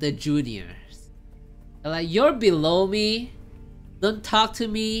Tiring. the juniors? Like, you're below me, don't talk to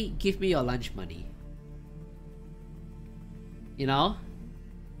me, give me your lunch money. You know?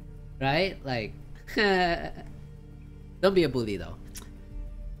 Right? Like, don't be a bully though.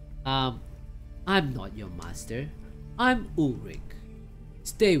 I'm not your master. I'm Ulrich.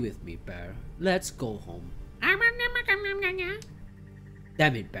 Stay with me, Bear. Let's go home.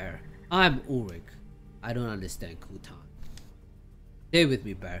 Damn it, Bear. I'm Ulrich. I don't understand Kutan. Stay with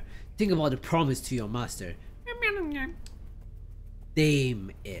me, Bear. Think about the promise to your master.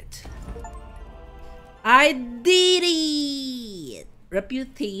 Damn it. I did it!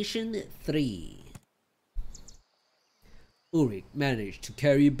 Reputation 3. Ulrich managed to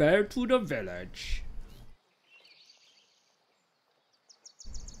carry Bear to the village.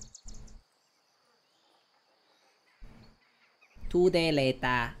 Two days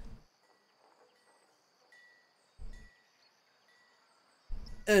later.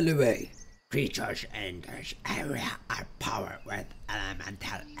 Anyway, creatures in this area are powered with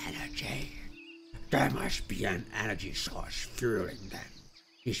elemental energy. There must be an energy source fueling them,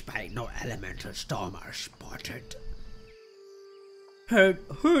 despite no elemental storm are spotted.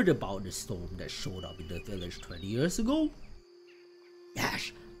 Heard about the storm that showed up in the village 20 years ago?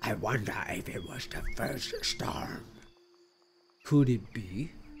 Yes, I wonder if it was the first storm. Could it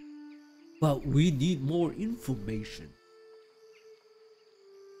be? But we need more information.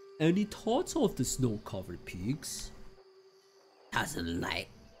 Any thoughts of the snow-covered peaks? Doesn't like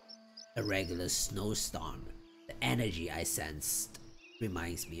a regular snowstorm. The energy I sensed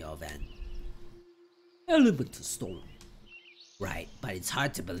reminds me of an elemental storm. Right, but it's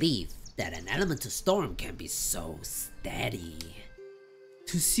hard to believe that an elemental storm can be so steady.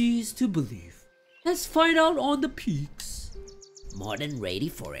 To see is to believe. Let's find out on the peaks. More than ready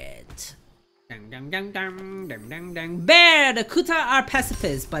for it. Dang, dang, dang, dang, dang, dang, dang. Bear! The Kuta are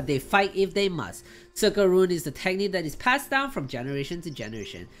pacifists, but they fight if they must. Circle Rune is the technique that is passed down from generation to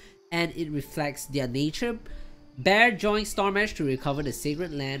generation, and it reflects their nature. Bear joins StormEdge to recover the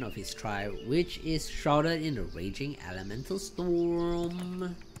sacred land of his tribe, which is shrouded in a raging elemental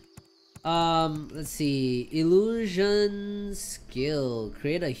storm. Let's see. Illusion skill.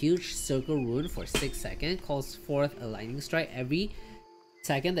 Create a huge circle rune for 6 seconds. Calls forth a lightning strike every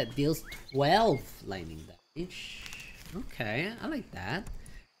second that deals 12 lightning damage. Okay, I like that.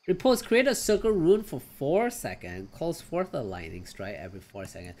 Repose. Create a circle rune for 4 seconds. Calls forth a lightning strike every 4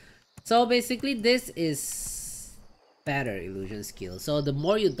 seconds. So basically this is better illusion skill. So the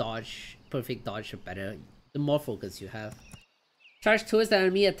more you dodge, perfect dodge, the better. The more focus you have. Charge towards the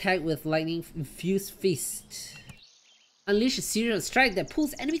enemy, attack with lightning infused fist. Unleash a serial strike that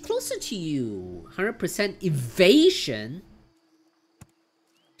pulls enemy closer to you. 100% evasion.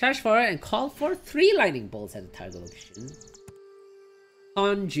 Charge forward and call for 3 lightning bolts at the target location.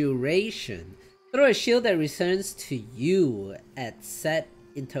 Conjuration. Throw a shield that returns to you at set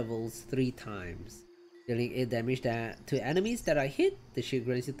intervals 3 times. Dealing 8 damage to enemies that are hit. The shield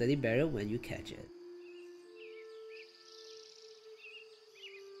grants you 30 barrier when you catch it.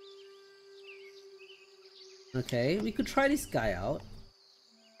 Okay, we could try this guy out.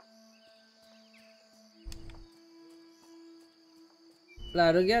 But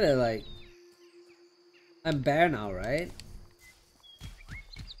I don't get it, like... I'm Bear now, right?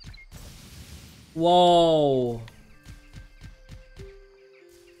 Whoa!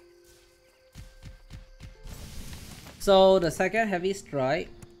 So, the second heavy strike...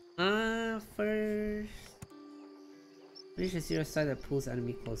 first... Reach a zero strike that pulls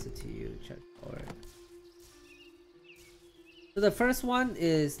enemy closer to you. Check forward. So the first one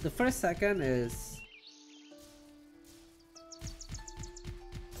is, the first second is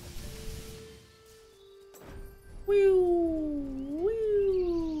woo, woo,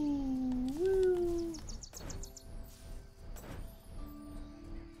 woo.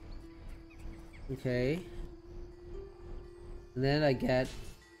 Okay. And then I get,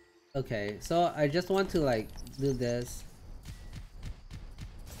 okay, so I just want to like do this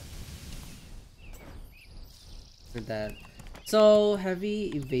like that. So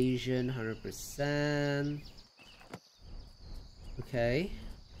heavy evasion 100%. Okay.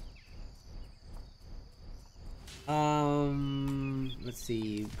 Let's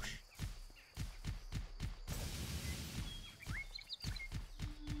see.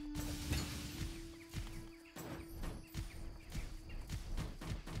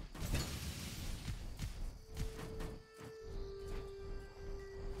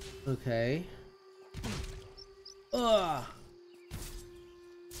 Okay. Ugh.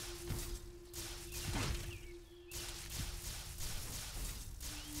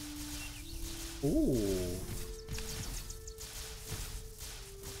 Ooh.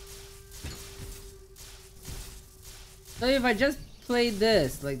 So if I just play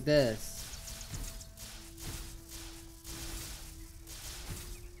this like this,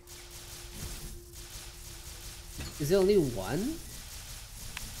 is it only one?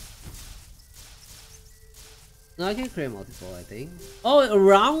 No, I can create multiple, I think. Oh,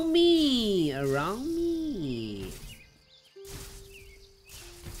 around me! Around me!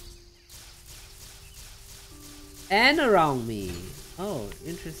 And around me. Oh,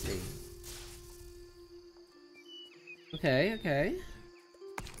 interesting. Okay, okay.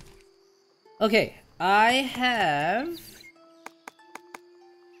 Okay, I have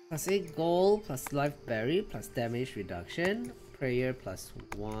 +8 gold, plus life berry, plus damage reduction, prayer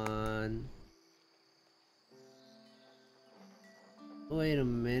 +1. Wait a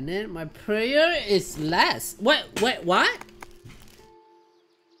minute, my prayer is less. What?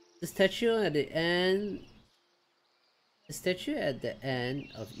 The statue at the end. The statue at the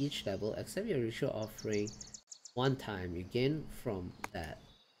end of each level, accept your ritual offering 1 time. You gain from that.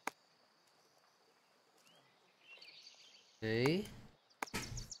 Okay.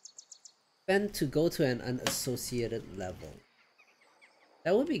 Spend to go to an unassociated level.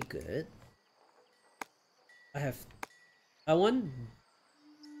 That would be good. I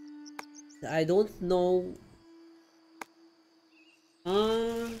don't know.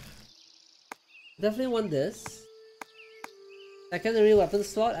 Definitely want this. Secondary weapon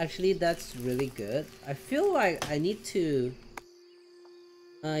slot, actually that's really good. I feel like I need to...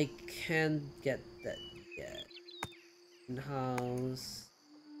 I can't get that yet. In-house.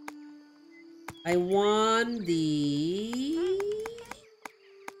 I want the...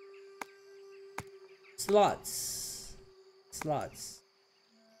 Slots. Slots.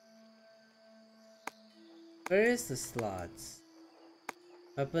 Where is the slots?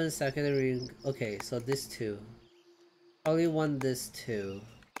 Weapon secondary. Okay, so this two. Probably want this too.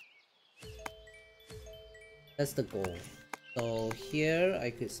 That's the goal. So here I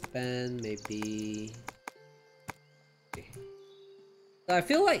could spend maybe. Okay. So I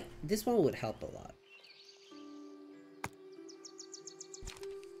feel like this one would help a lot.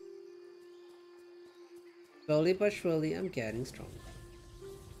 Slowly but surely, I'm getting stronger.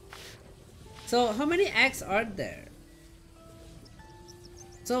 So how many acts are there?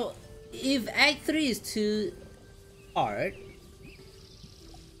 So if Act 3 is too hard,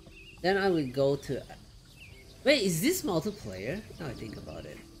 then I would go to... Wait, is this multiplayer? Now I think about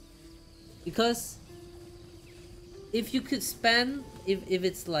it. Because if you could spend... If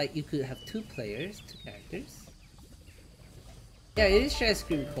it's like you could have two players, two characters. Yeah, it is share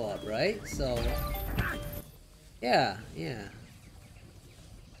screen co-op, right? So... Yeah, yeah.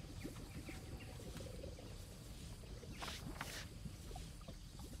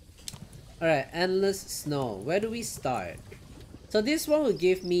 Alright, Endless Snow. Where do we start? So this one will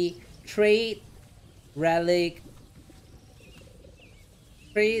give me Trade, Relic,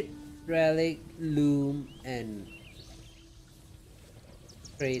 Loom, and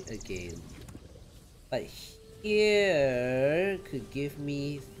Trade again. But here could give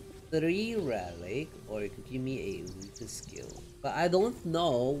me 3 Relic, or it could give me a weaker skill. But I don't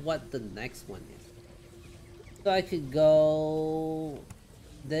know what the next one is. So I could go...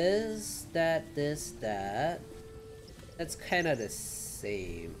 this, that, this, that. That's kind of the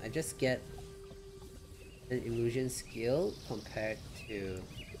same. I just get an illusion skill compared to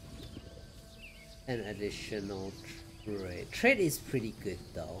an additional trade. Trade is pretty good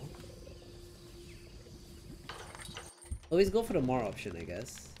though. Always go for the more option, I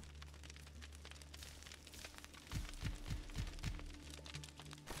guess.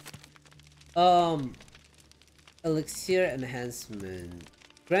 Elixir enhancement.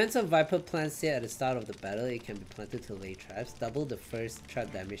 Grants a Viper plant seed at the start of the battle. It can be planted to lay traps. Double the first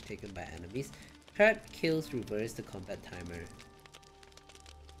trap damage taken by enemies. Trap kills reverse the combat timer.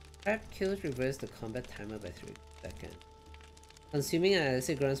 Trap kills reverse the combat timer by 3 seconds. Consuming an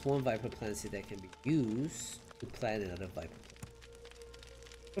elixir grants 1 Viper plant seed that can be used to plant another Viper plant.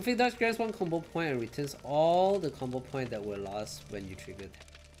 Perfect Dodge grants 1 combo point and returns all the combo points that were lost when you triggered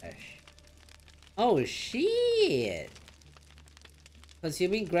dash. Oh shit!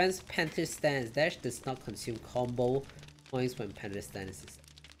 Consuming grants Panther Stance. Dash does not consume combo points when Panther Stance is...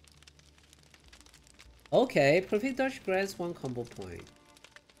 Okay, Perfect Dodge grants 1 combo point.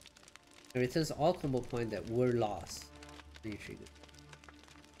 And returns all combo points that were lost when you triggered.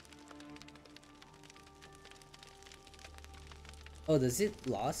 Oh, does it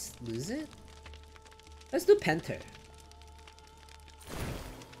lose it? Let's do Panther.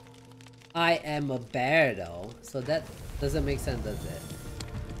 I am a bear though, so that doesn't make sense, does it?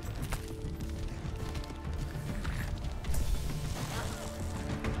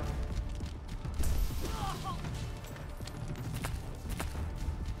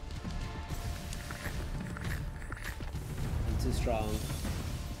 I'm too strong.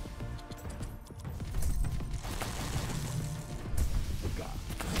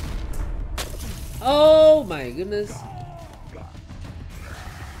 Oh my goodness.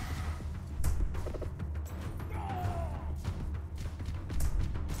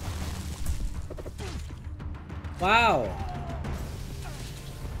 Wow.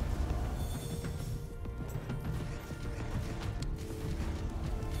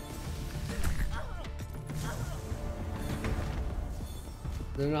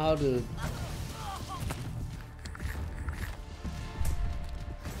 Don't know how to...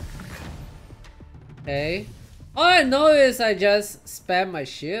 Okay. All I know is I just spam my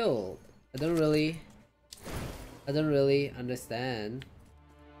shield. I don't really understand.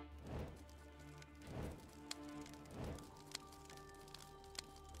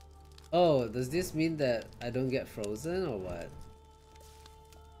 Oh, does this mean that I don't get frozen or what?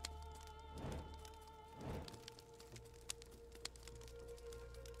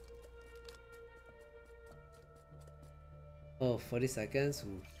 Oh, 40 seconds?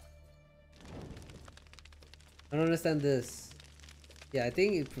 Ooh. I don't understand this. Yeah, I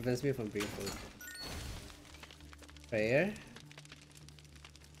think it prevents me from being frozen. Prayer.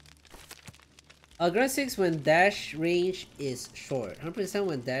 Grant 6 when dash range is short. 100%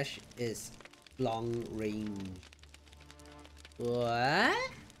 when dash is long range. What?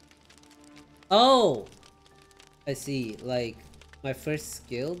 Oh! I see. Like, my first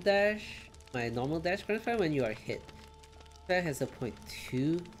skill dash, my normal dash grants 5 when you are hit. That has a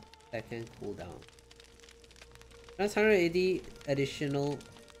 0.2 second cooldown. That's 180 additional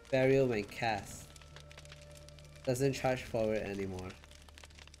burial when cast. Doesn't charge forward anymore.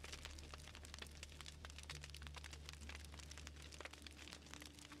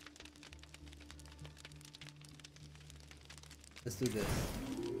 Let's do this.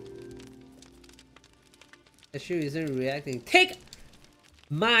 The issue isn't reacting. Take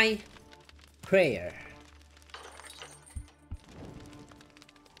my prayer.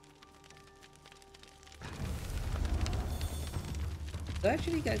 Do I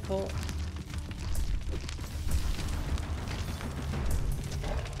actually get caught?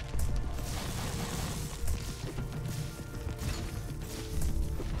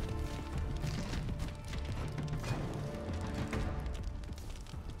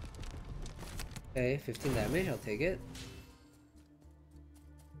 Okay, 15 damage, I'll take it.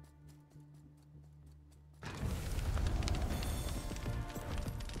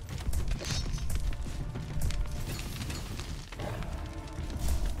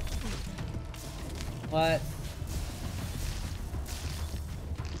 What?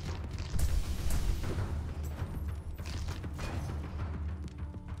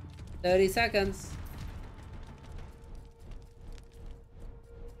 "30 seconds.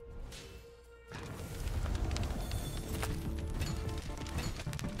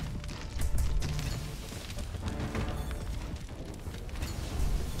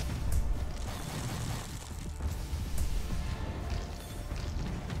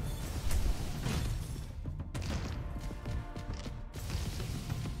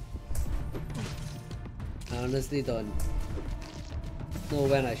 I honestly don't know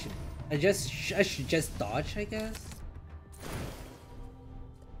when I should. I should just dodge, I guess.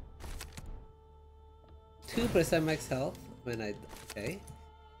 2% max health when I okay.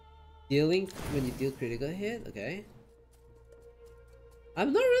 Dealing when you deal critical hit, okay.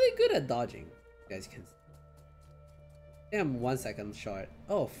 I'm not really good at dodging. You guys can see. I think I'm 1 second short.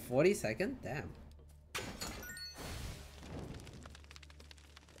 Oh, 40 seconds? Damn.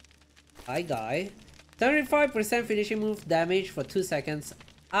 Hi guy. 75% finishing move damage for 2 seconds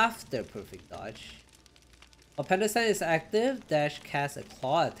after perfect dodge. While Panther Stance is active, dash casts a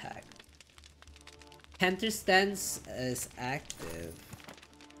claw attack. Panther Stance is active.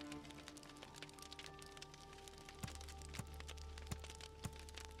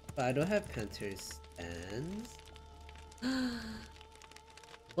 But I don't have Panther Stance.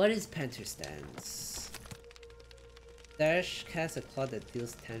 What is Panther Stance? Dash casts a claw that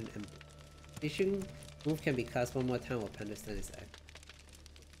deals 10 and finishing move can be cast one more time while Panther Stance is active.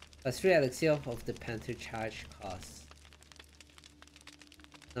 Plus 3 elixir of the Panther charge cost.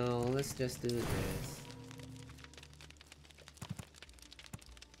 No, let's just do this.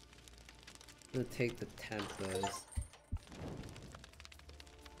 We'll take the Tempest.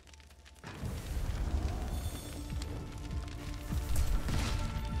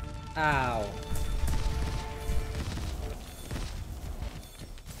 Ow.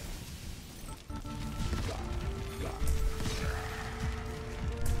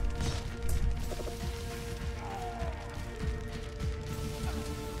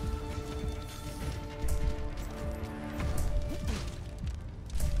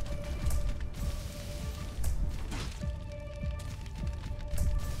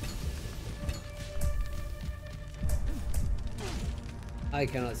 I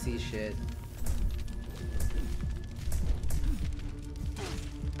cannot see shit.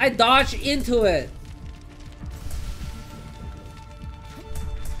 I dodged into it.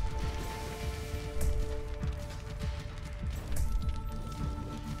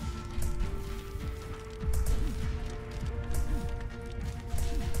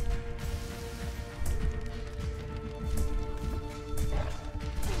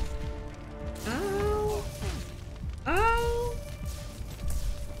 Ow. Ow.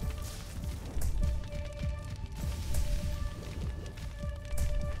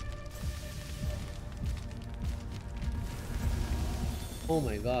 Oh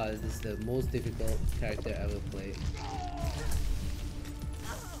my god, this is the most difficult character I ever played.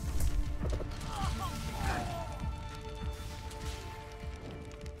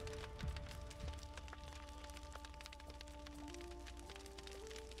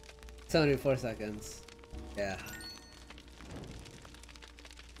 It's only 4 seconds. Yeah.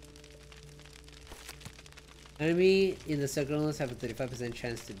 Enemy in the circles have a 35%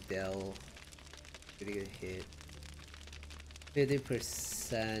 chance to deal critical hit.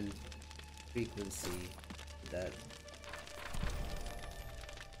 50% frequency. That.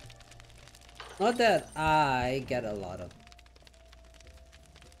 Not that I get a lot of.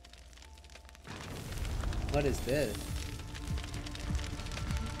 What is this?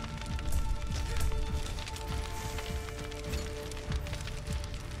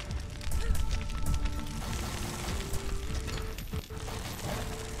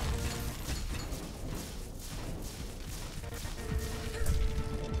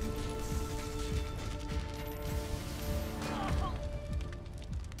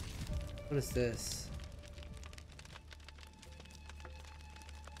 What is this?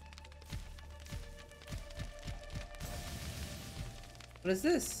 What is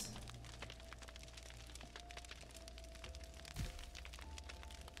this?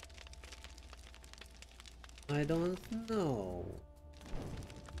 I don't know.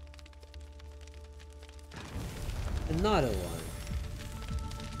 Another one.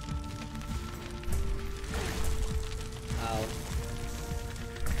 Ow.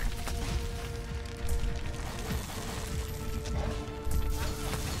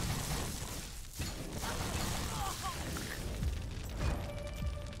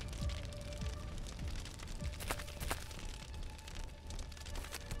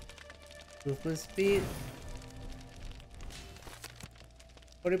 Movement speed.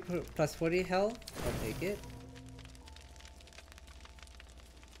 40 plus 40 health. I'll take it.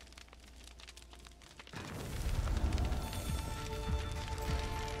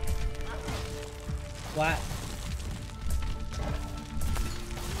 What?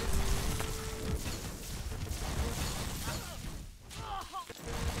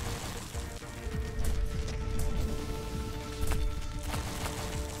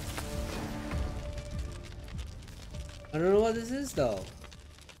 I don't know what this is though.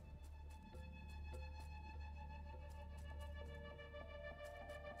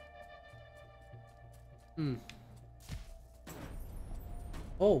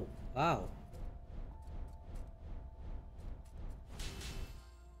 Oh, wow.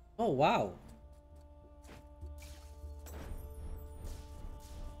 Oh, wow.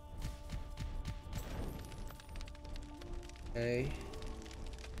 Okay.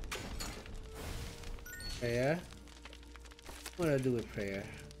 Prayer. What do I do with prayer?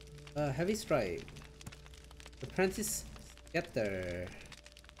 Heavy strike. Apprentice scatter.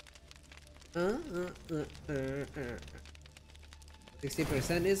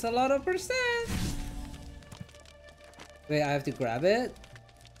 60% is a lot of percent. Wait, I have to grab it?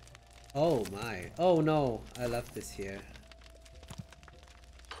 Oh my. Oh no, I left this here.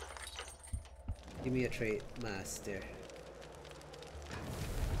 Give me a trait master.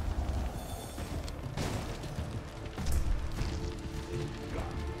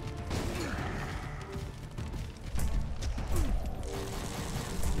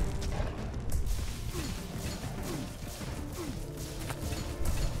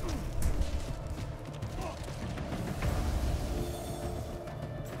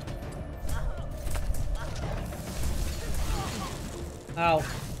 Ow.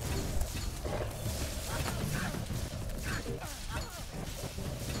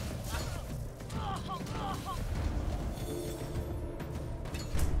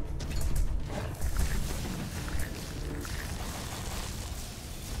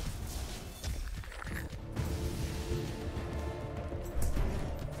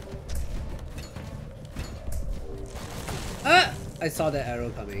 Ah! I saw the arrow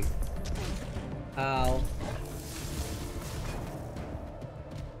coming. Ow.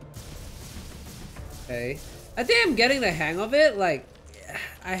 Okay. I think I'm getting the hang of it. Like,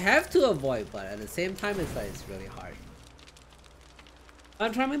 I have to avoid, but at the same time, it's like it's really hard.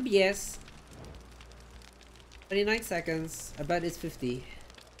 I'm trying my BS. 29 seconds. I bet it's 50.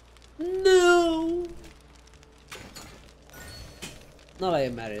 No. Not like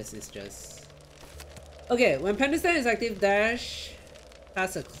it matters. It's just okay. When Pendleton is active, dash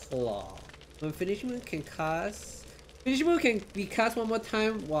has a claw. When finishing move can cast. Finishing move can be cast one more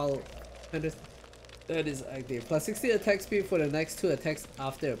time while Pendleton. That is active. Plus 60 attack speed for the next 2 attacks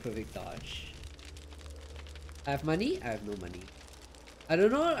after a perfect dodge. I have money? I have no money. I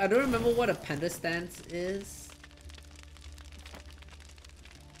don't know. I don't remember what a panda stance is.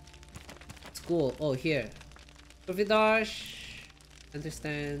 It's cool. Oh, here. Perfect dodge. Panda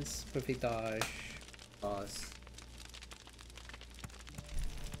stance. Perfect dodge. Boss.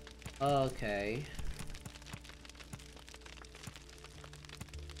 Okay.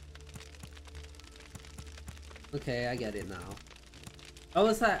 Okay, I get it now. I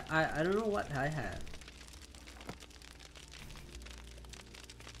was like, I don't know what I have.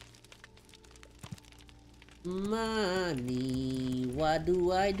 Money, what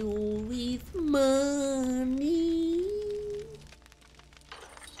do I do with money?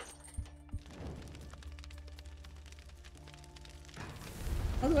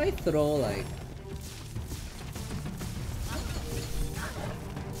 How do I throw like?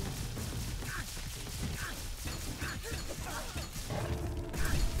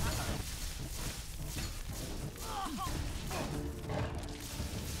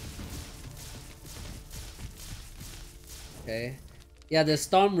 Okay. Yeah, the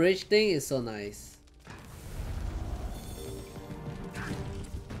StormEdge thing is so nice.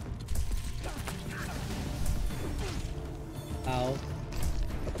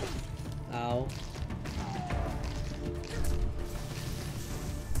 go.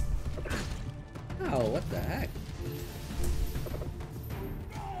 Oh, what the heck?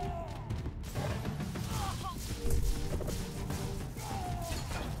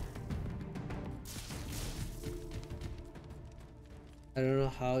 I don't know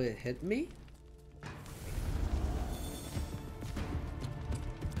how it hit me.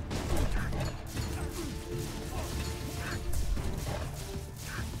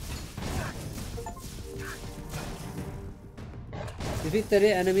 Defeat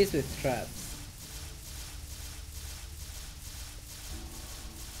 30 enemies with traps.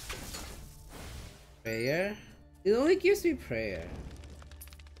 Prayer? It only gives me prayer.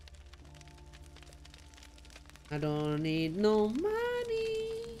 I don't need no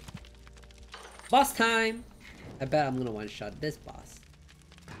money. Boss time! I bet I'm gonna one-shot this boss.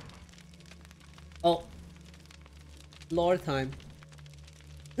 Oh. Lord time.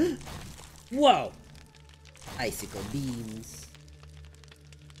 Whoa! Icicle beams.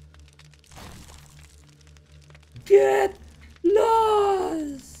 Get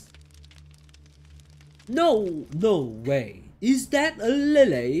lost! No way. Is that a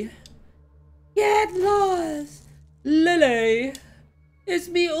Lily? Get lost! Lily! It's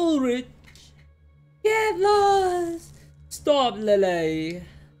me, Ulrich! Get lost! Stop, Lily!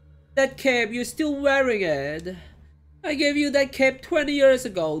 That cape, you're still wearing it. I gave you that cape 20 years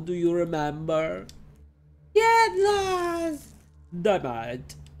ago, do you remember? Get lost! Damn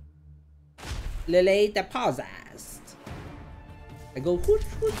it. Lily the possessed. I go whoosh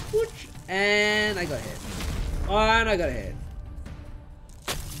whoosh whoosh and I got hit. And I got hit.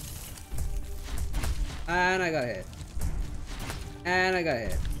 And I got hit. And I got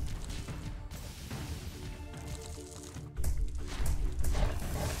hit.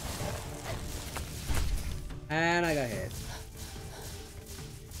 And I got hit.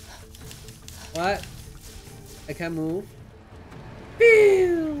 What? I can't move.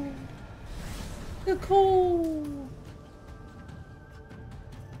 Feel the cold.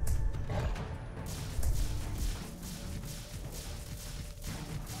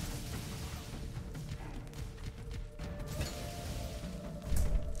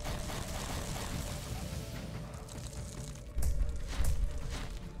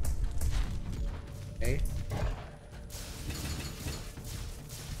 Okay.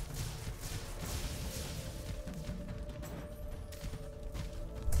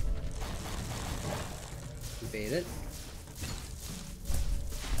 Evade it.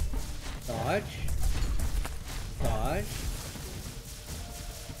 Dodge. Dodge.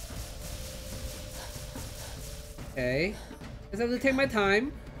 Okay. Guess I have to take my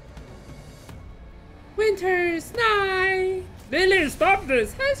time. Winter's night! Lily, stop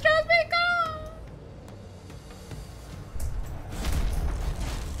this! Has just begun!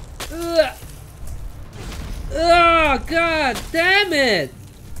 Ugh. Oh, god damn it!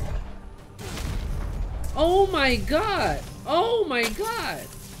 Oh my god! Oh my god!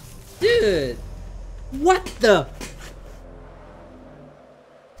 Dude! What the?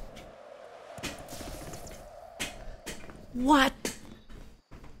 What?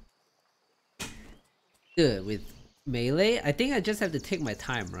 Dude, with melee, I think I just have to take my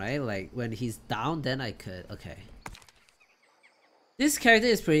time, right? Like, when he's down, then I could... Okay. This character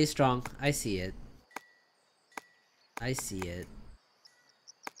is pretty strong. I see it. I see it.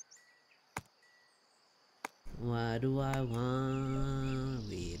 What do I want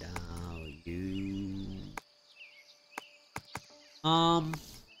without you?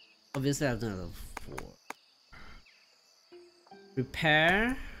 Obviously I've done it 4.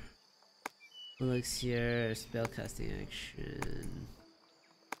 Repair. Elixir, spellcasting action.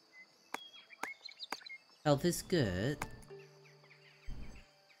 Health is good.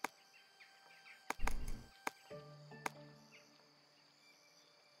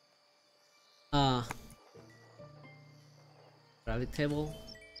 Graphic table.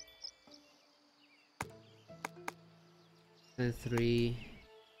 And 3.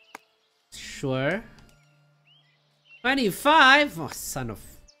 Sure. 25! Oh, son of...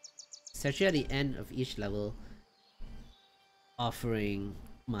 It's actually at the end of each level. Offering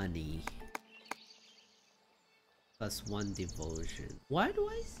money. Plus 1 devotion. Why do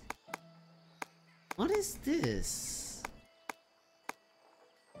I... What is this?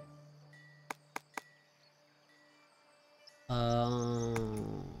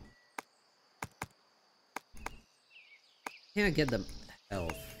 Can I get the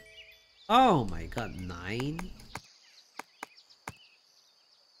health? Oh my god, 9?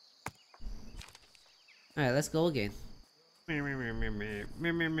 Alright, let's go again.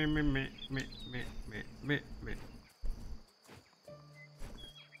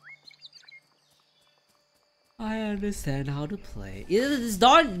 I understand how to play. Yeah, this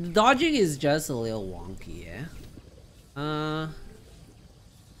dodging is just a little wonky, yeah.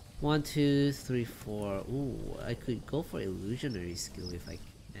 1, 2, 3, 4. Ooh, I could go for illusionary skill if I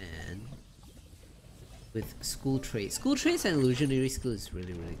can. With school traits. School traits and illusionary skill is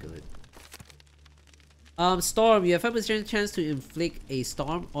really good. Storm, you have 5% chance to inflict a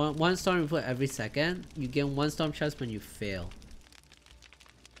storm or 1 storm input every second. You gain 1 storm charge when you fail.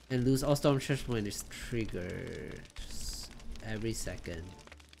 And lose all storm charge when it's triggered every second.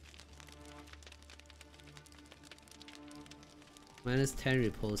 Minus 10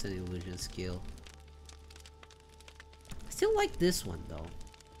 repulse and illusion skill. I still like this one though.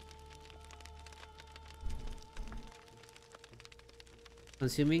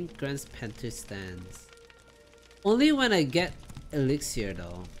 Consuming grants Panther stance. Only when I get elixir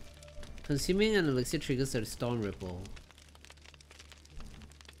though. Consuming an elixir triggers a storm ripple.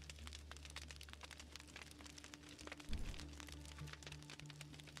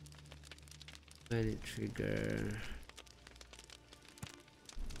 When it trigger.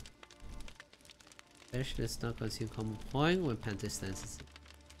 Dash does not consume common point when Panther stance is.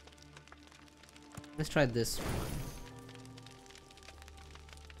 Let's try this one.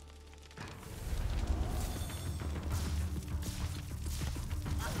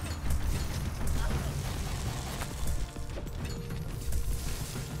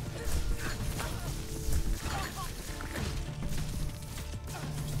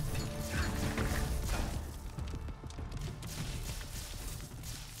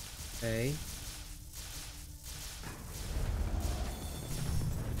 Okay.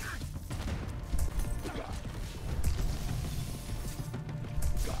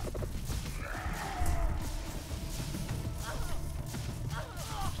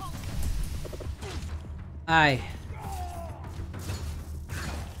 Aye.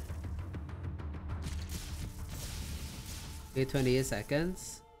 Okay, 28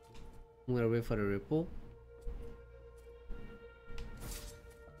 seconds. I'm gonna wait for the ripple.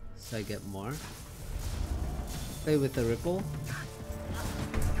 So I get more. Play with the ripple.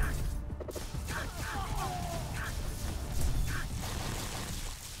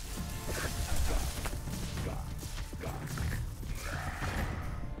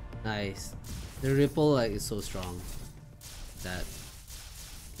 Nice. The ripple like is so strong that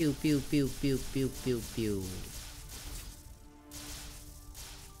pew pew pew pew pew pew pew.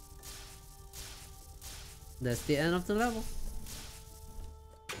 That's the end of the level.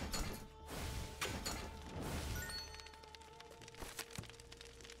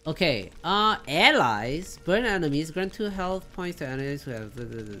 Okay, allies burn enemies, grant 2 health points to enemies who have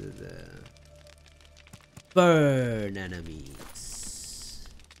burn enemies.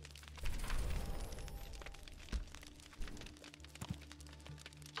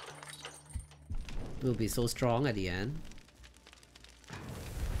 Will be so strong at the end.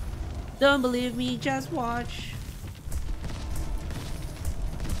 Don't believe me, just watch.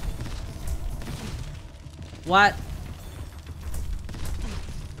 What?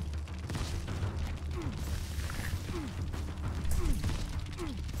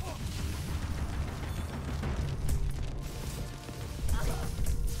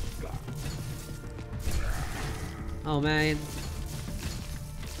 Oh man.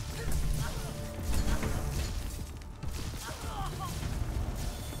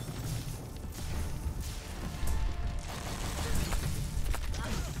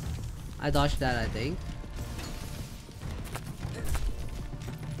 I dodged that, I think.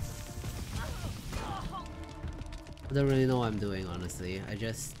 I don't really know what I'm doing, honestly. I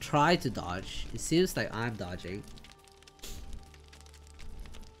just try to dodge. It seems like I'm dodging.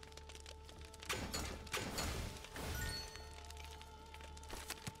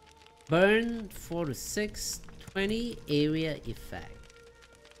 Burn 4 to 6, 20 area effect.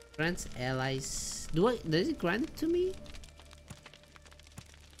 Grants allies. Does it grant it to me?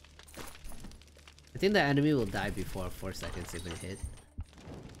 I think the enemy will die before 4 seconds even hit.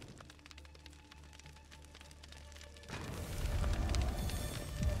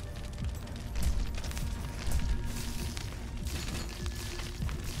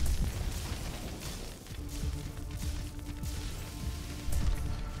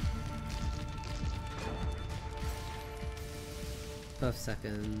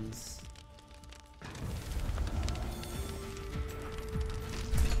 Seconds.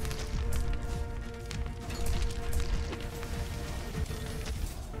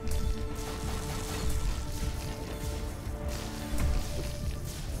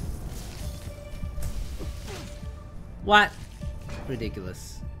 What?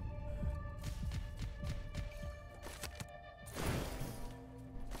 Ridiculous.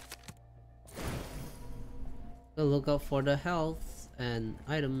 Look out for the health and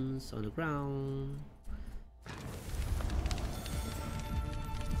items on the ground.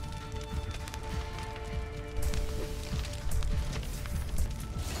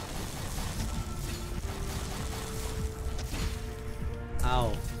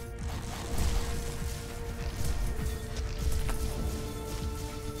 Ow.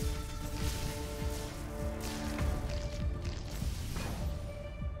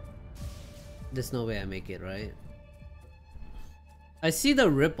 There's no way I make it, right? I see the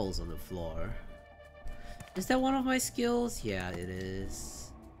ripples on the floor. Is that one of my skills? Yeah, it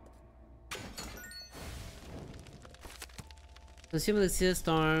is. Consume Elixir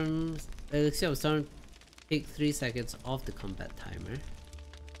Storm. Elixir of Storm. Take 3 seconds off the combat timer.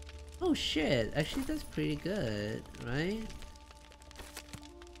 Oh shit, actually that's pretty good, right?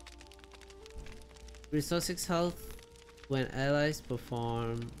 Restore 6 health when allies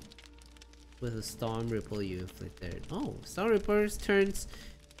perform with a storm ripple you inflicted. Oh, storm ripples turns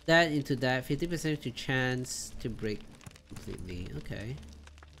that into that 50% to chance to break completely. Okay.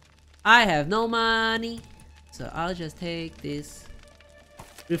 I have no money, so I'll just take this.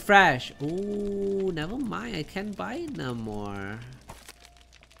 Refresh. Oh, never mind. I can't buy it no more.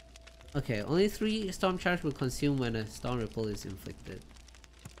 Okay, only 3 storm charge will consume when a storm ripple is inflicted.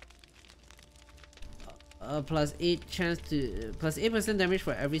 Plus 8% damage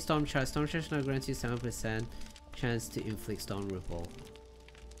for every storm charge. Storm charge now grants you 7% chance to inflict storm ripple.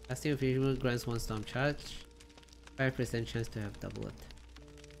 Casting of grants 1 storm charge. 5% chance to have double it.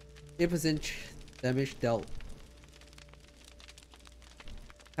 8% damage dealt.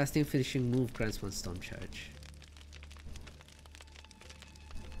 Casting finishing move grants 1 storm charge.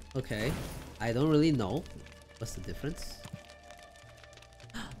 Okay, I don't really know what's the difference.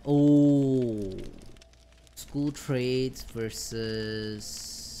 Oh, school trades versus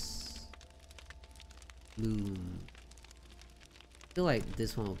Bloom. I feel like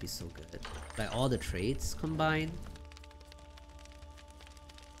this one will be so good. Like all the trades combined.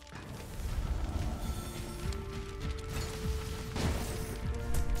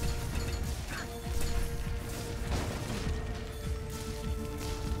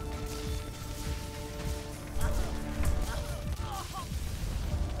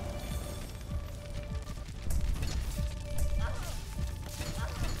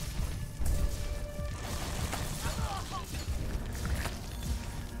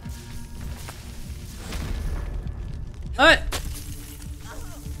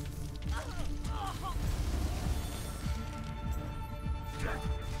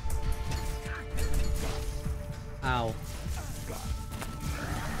 Ow.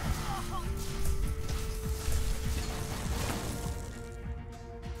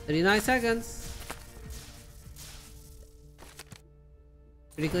 "39 seconds.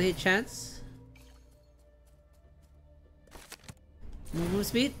 Critical hit chance. Movement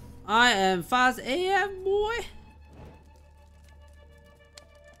speed. I am fast AF, boy.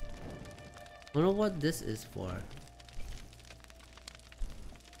 Wonder what this is for.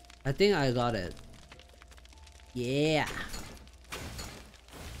 I think I got it. Yeah.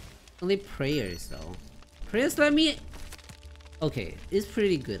 Only prayers though. Prayers let me. Okay, it's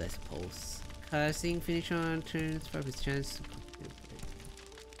pretty good, I suppose. Casting finish on turns 5% chance.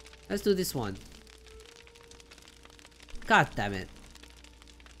 Let's do this one. God damn it.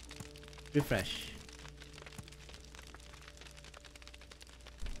 Refresh.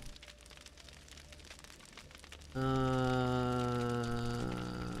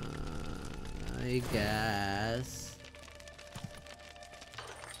 I guess.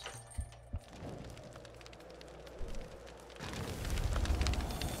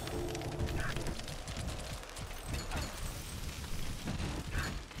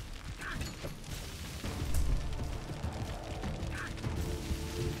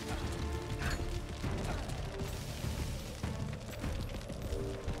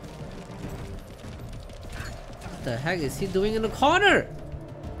 What the heck is he doing in the corner?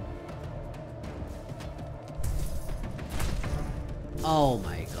 Oh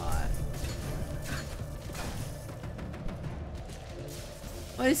my god.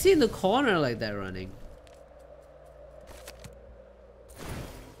 Why is he in the corner like that running?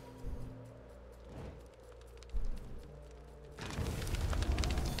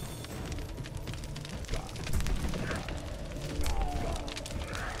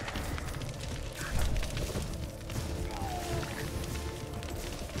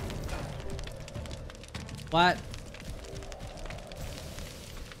 What?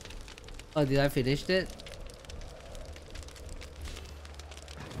 Oh, did I finish it?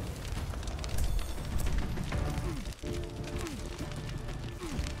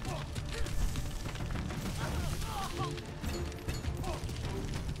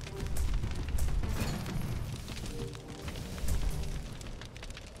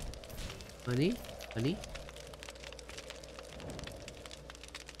 Honey? Honey?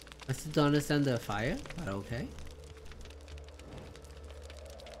 I still don't understand the fire, but okay.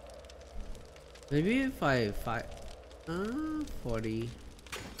 Maybe if I 40.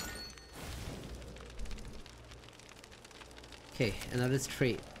 Okay, another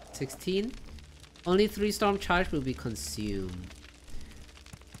trait. 16. Only 3 storm charge will be consumed.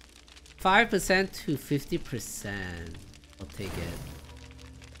 5% to 50%. I'll take it.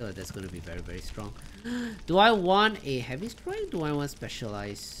 So that's gonna be very, very strong. Do I want a heavy strike? Do I want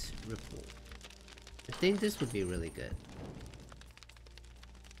specialized ripple? I think this would be really good.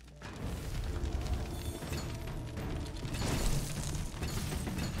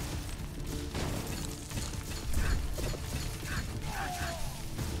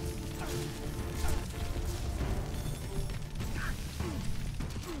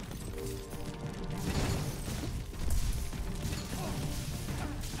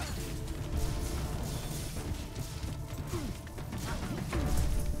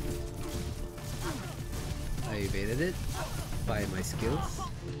 I evaded it by my skills.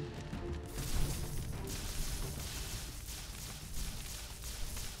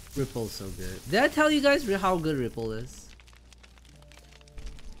 Ripple's so good. Did I tell you guys how good Ripple is?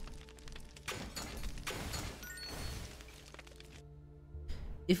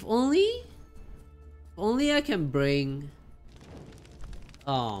 If only I can bring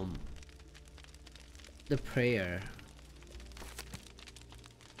the prayer.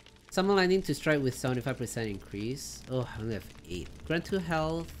 Summon lightning to strike with 75% increase. Oh, I only have 8. Grant 2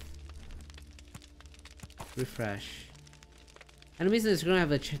 health. Refresh. Enemies in this room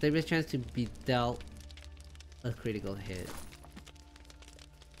have a chance to be dealt a critical hit.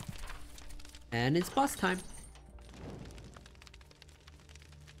 And it's boss time.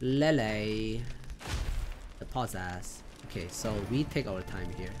 Lele. The pause ass. Okay, so we take our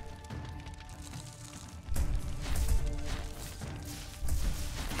time here.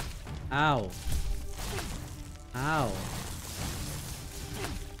 Ow. Ow.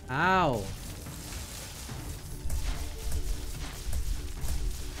 Ow.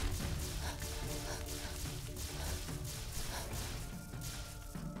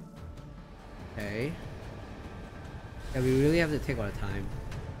 Okay. Yeah, we really have to take our time.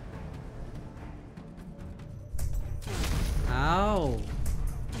 Ow.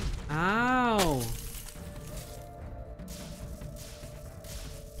 Ow.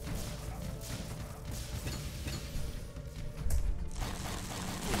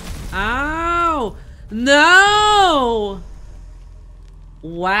 Ow! No!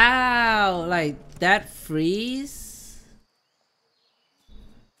 Wow, like that freeze?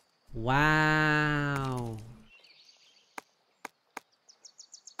 Wow.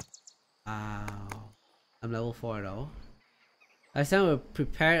 Wow. I'm level 4 though. I said we'll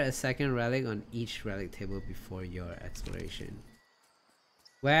prepare a second relic on each relic table before your exploration.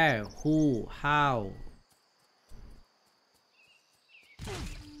 Where? Who? How?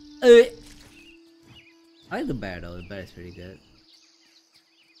 I like the bear though, the bear is pretty good.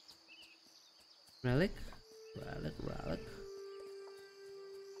 Relic? Relic, relic.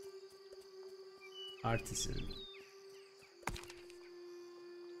 Artisan.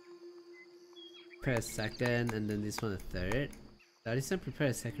 Prepare a second and then this one a third. The artisan prepare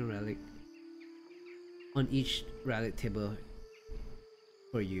a second relic on each relic table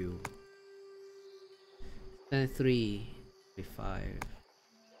for you. Then 3, 5,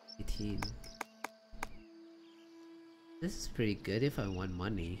 18. This is pretty good if I want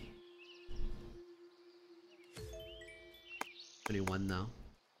money. 21 now.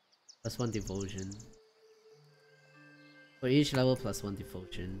 Plus 1 devotion. For each level, plus 1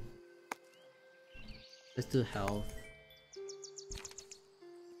 devotion. Let's do health.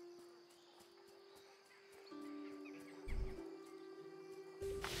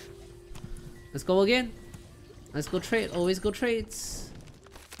 Let's go again. Let's go trade. Always go trades.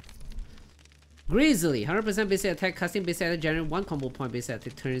 Grizzly, 100% basic attack, casting basic attack, generate 1 combo point basic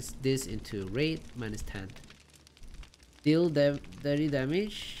attack, turns this into raid, minus 10. Deal 30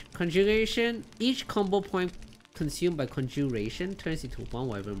 damage. Conjuration, each combo point consumed by conjuration turns into 1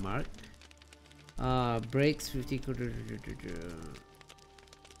 wyvern mark. Breaks 50.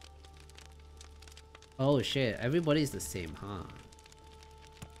 Oh shit, everybody is the same, huh?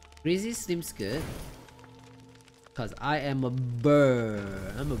 Greasy seems good. Cause I am a bird.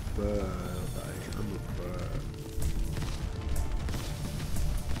 I'm a bird, guys. I'm a bird.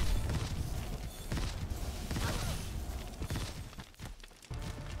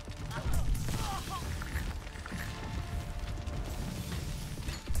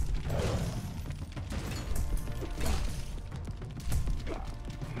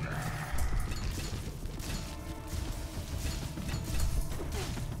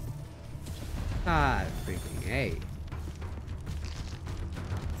 God freaking A.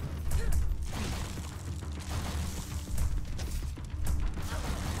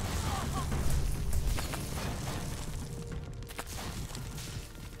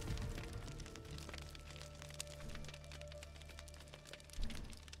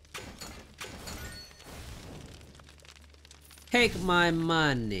 Take my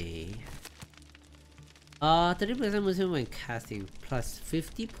money. 30% movement when casting, plus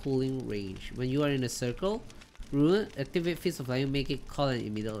 50 pulling range. When you are in a circle, rune, activate Fist of Lightning, make it call an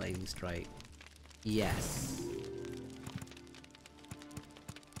immediate lightning strike. Yes.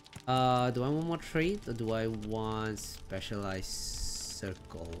 Do I want more trait or do I want specialized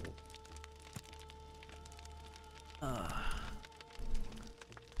circle?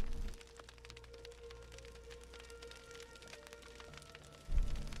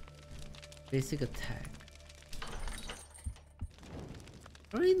 Basic attack.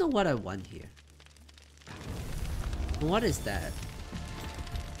 I don't even know what I want here. What is that?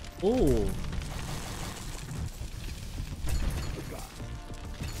 Oh.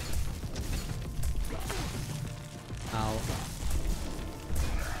 Ow.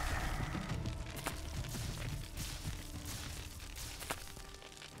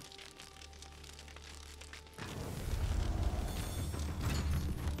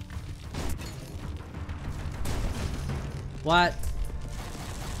 What?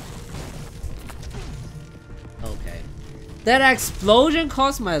 Okay. That explosion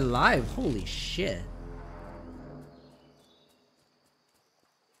cost my life. Holy shit.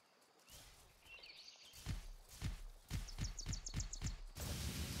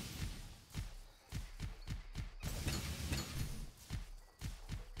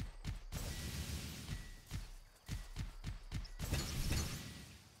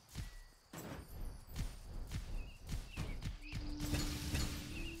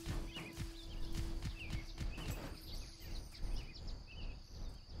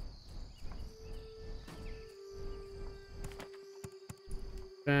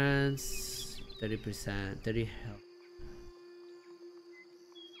 France 30%, 30 health.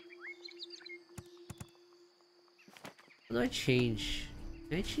 How do I change?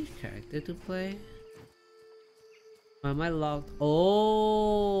 Can I change character to play? Or am I locked?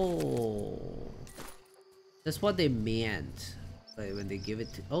 Oh, that's what they meant. Like when they give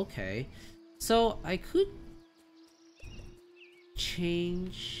it to. Okay, so I could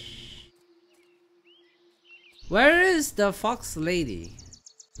change. Where is the fox lady?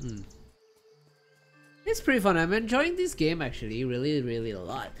 It's pretty fun. I'm enjoying this game actually really a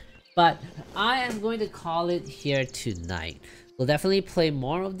lot. But I am going to call it here tonight. We'll definitely play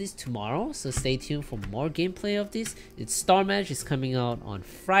more of this tomorrow, so stay tuned for more gameplay of this. It's StormEdge is coming out on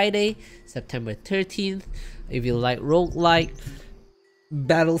Friday, September 13th. If you like roguelike,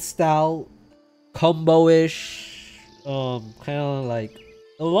 battle style, combo-ish, kind of like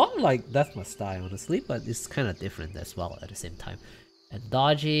a lot like that's my style honestly, but it's kind of different as well at the same time. And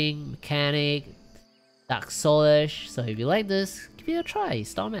dodging, mechanic, Dark Soulish. So if you like this, give it a try.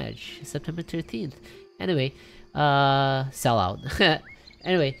 StormEdge, September 13th. Anyway, sell out.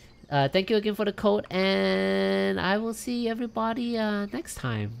 Anyway, thank you again for the code, and I will see everybody next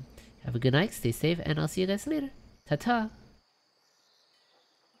time. Have a good night, stay safe, and I'll see you guys later. Ta-ta!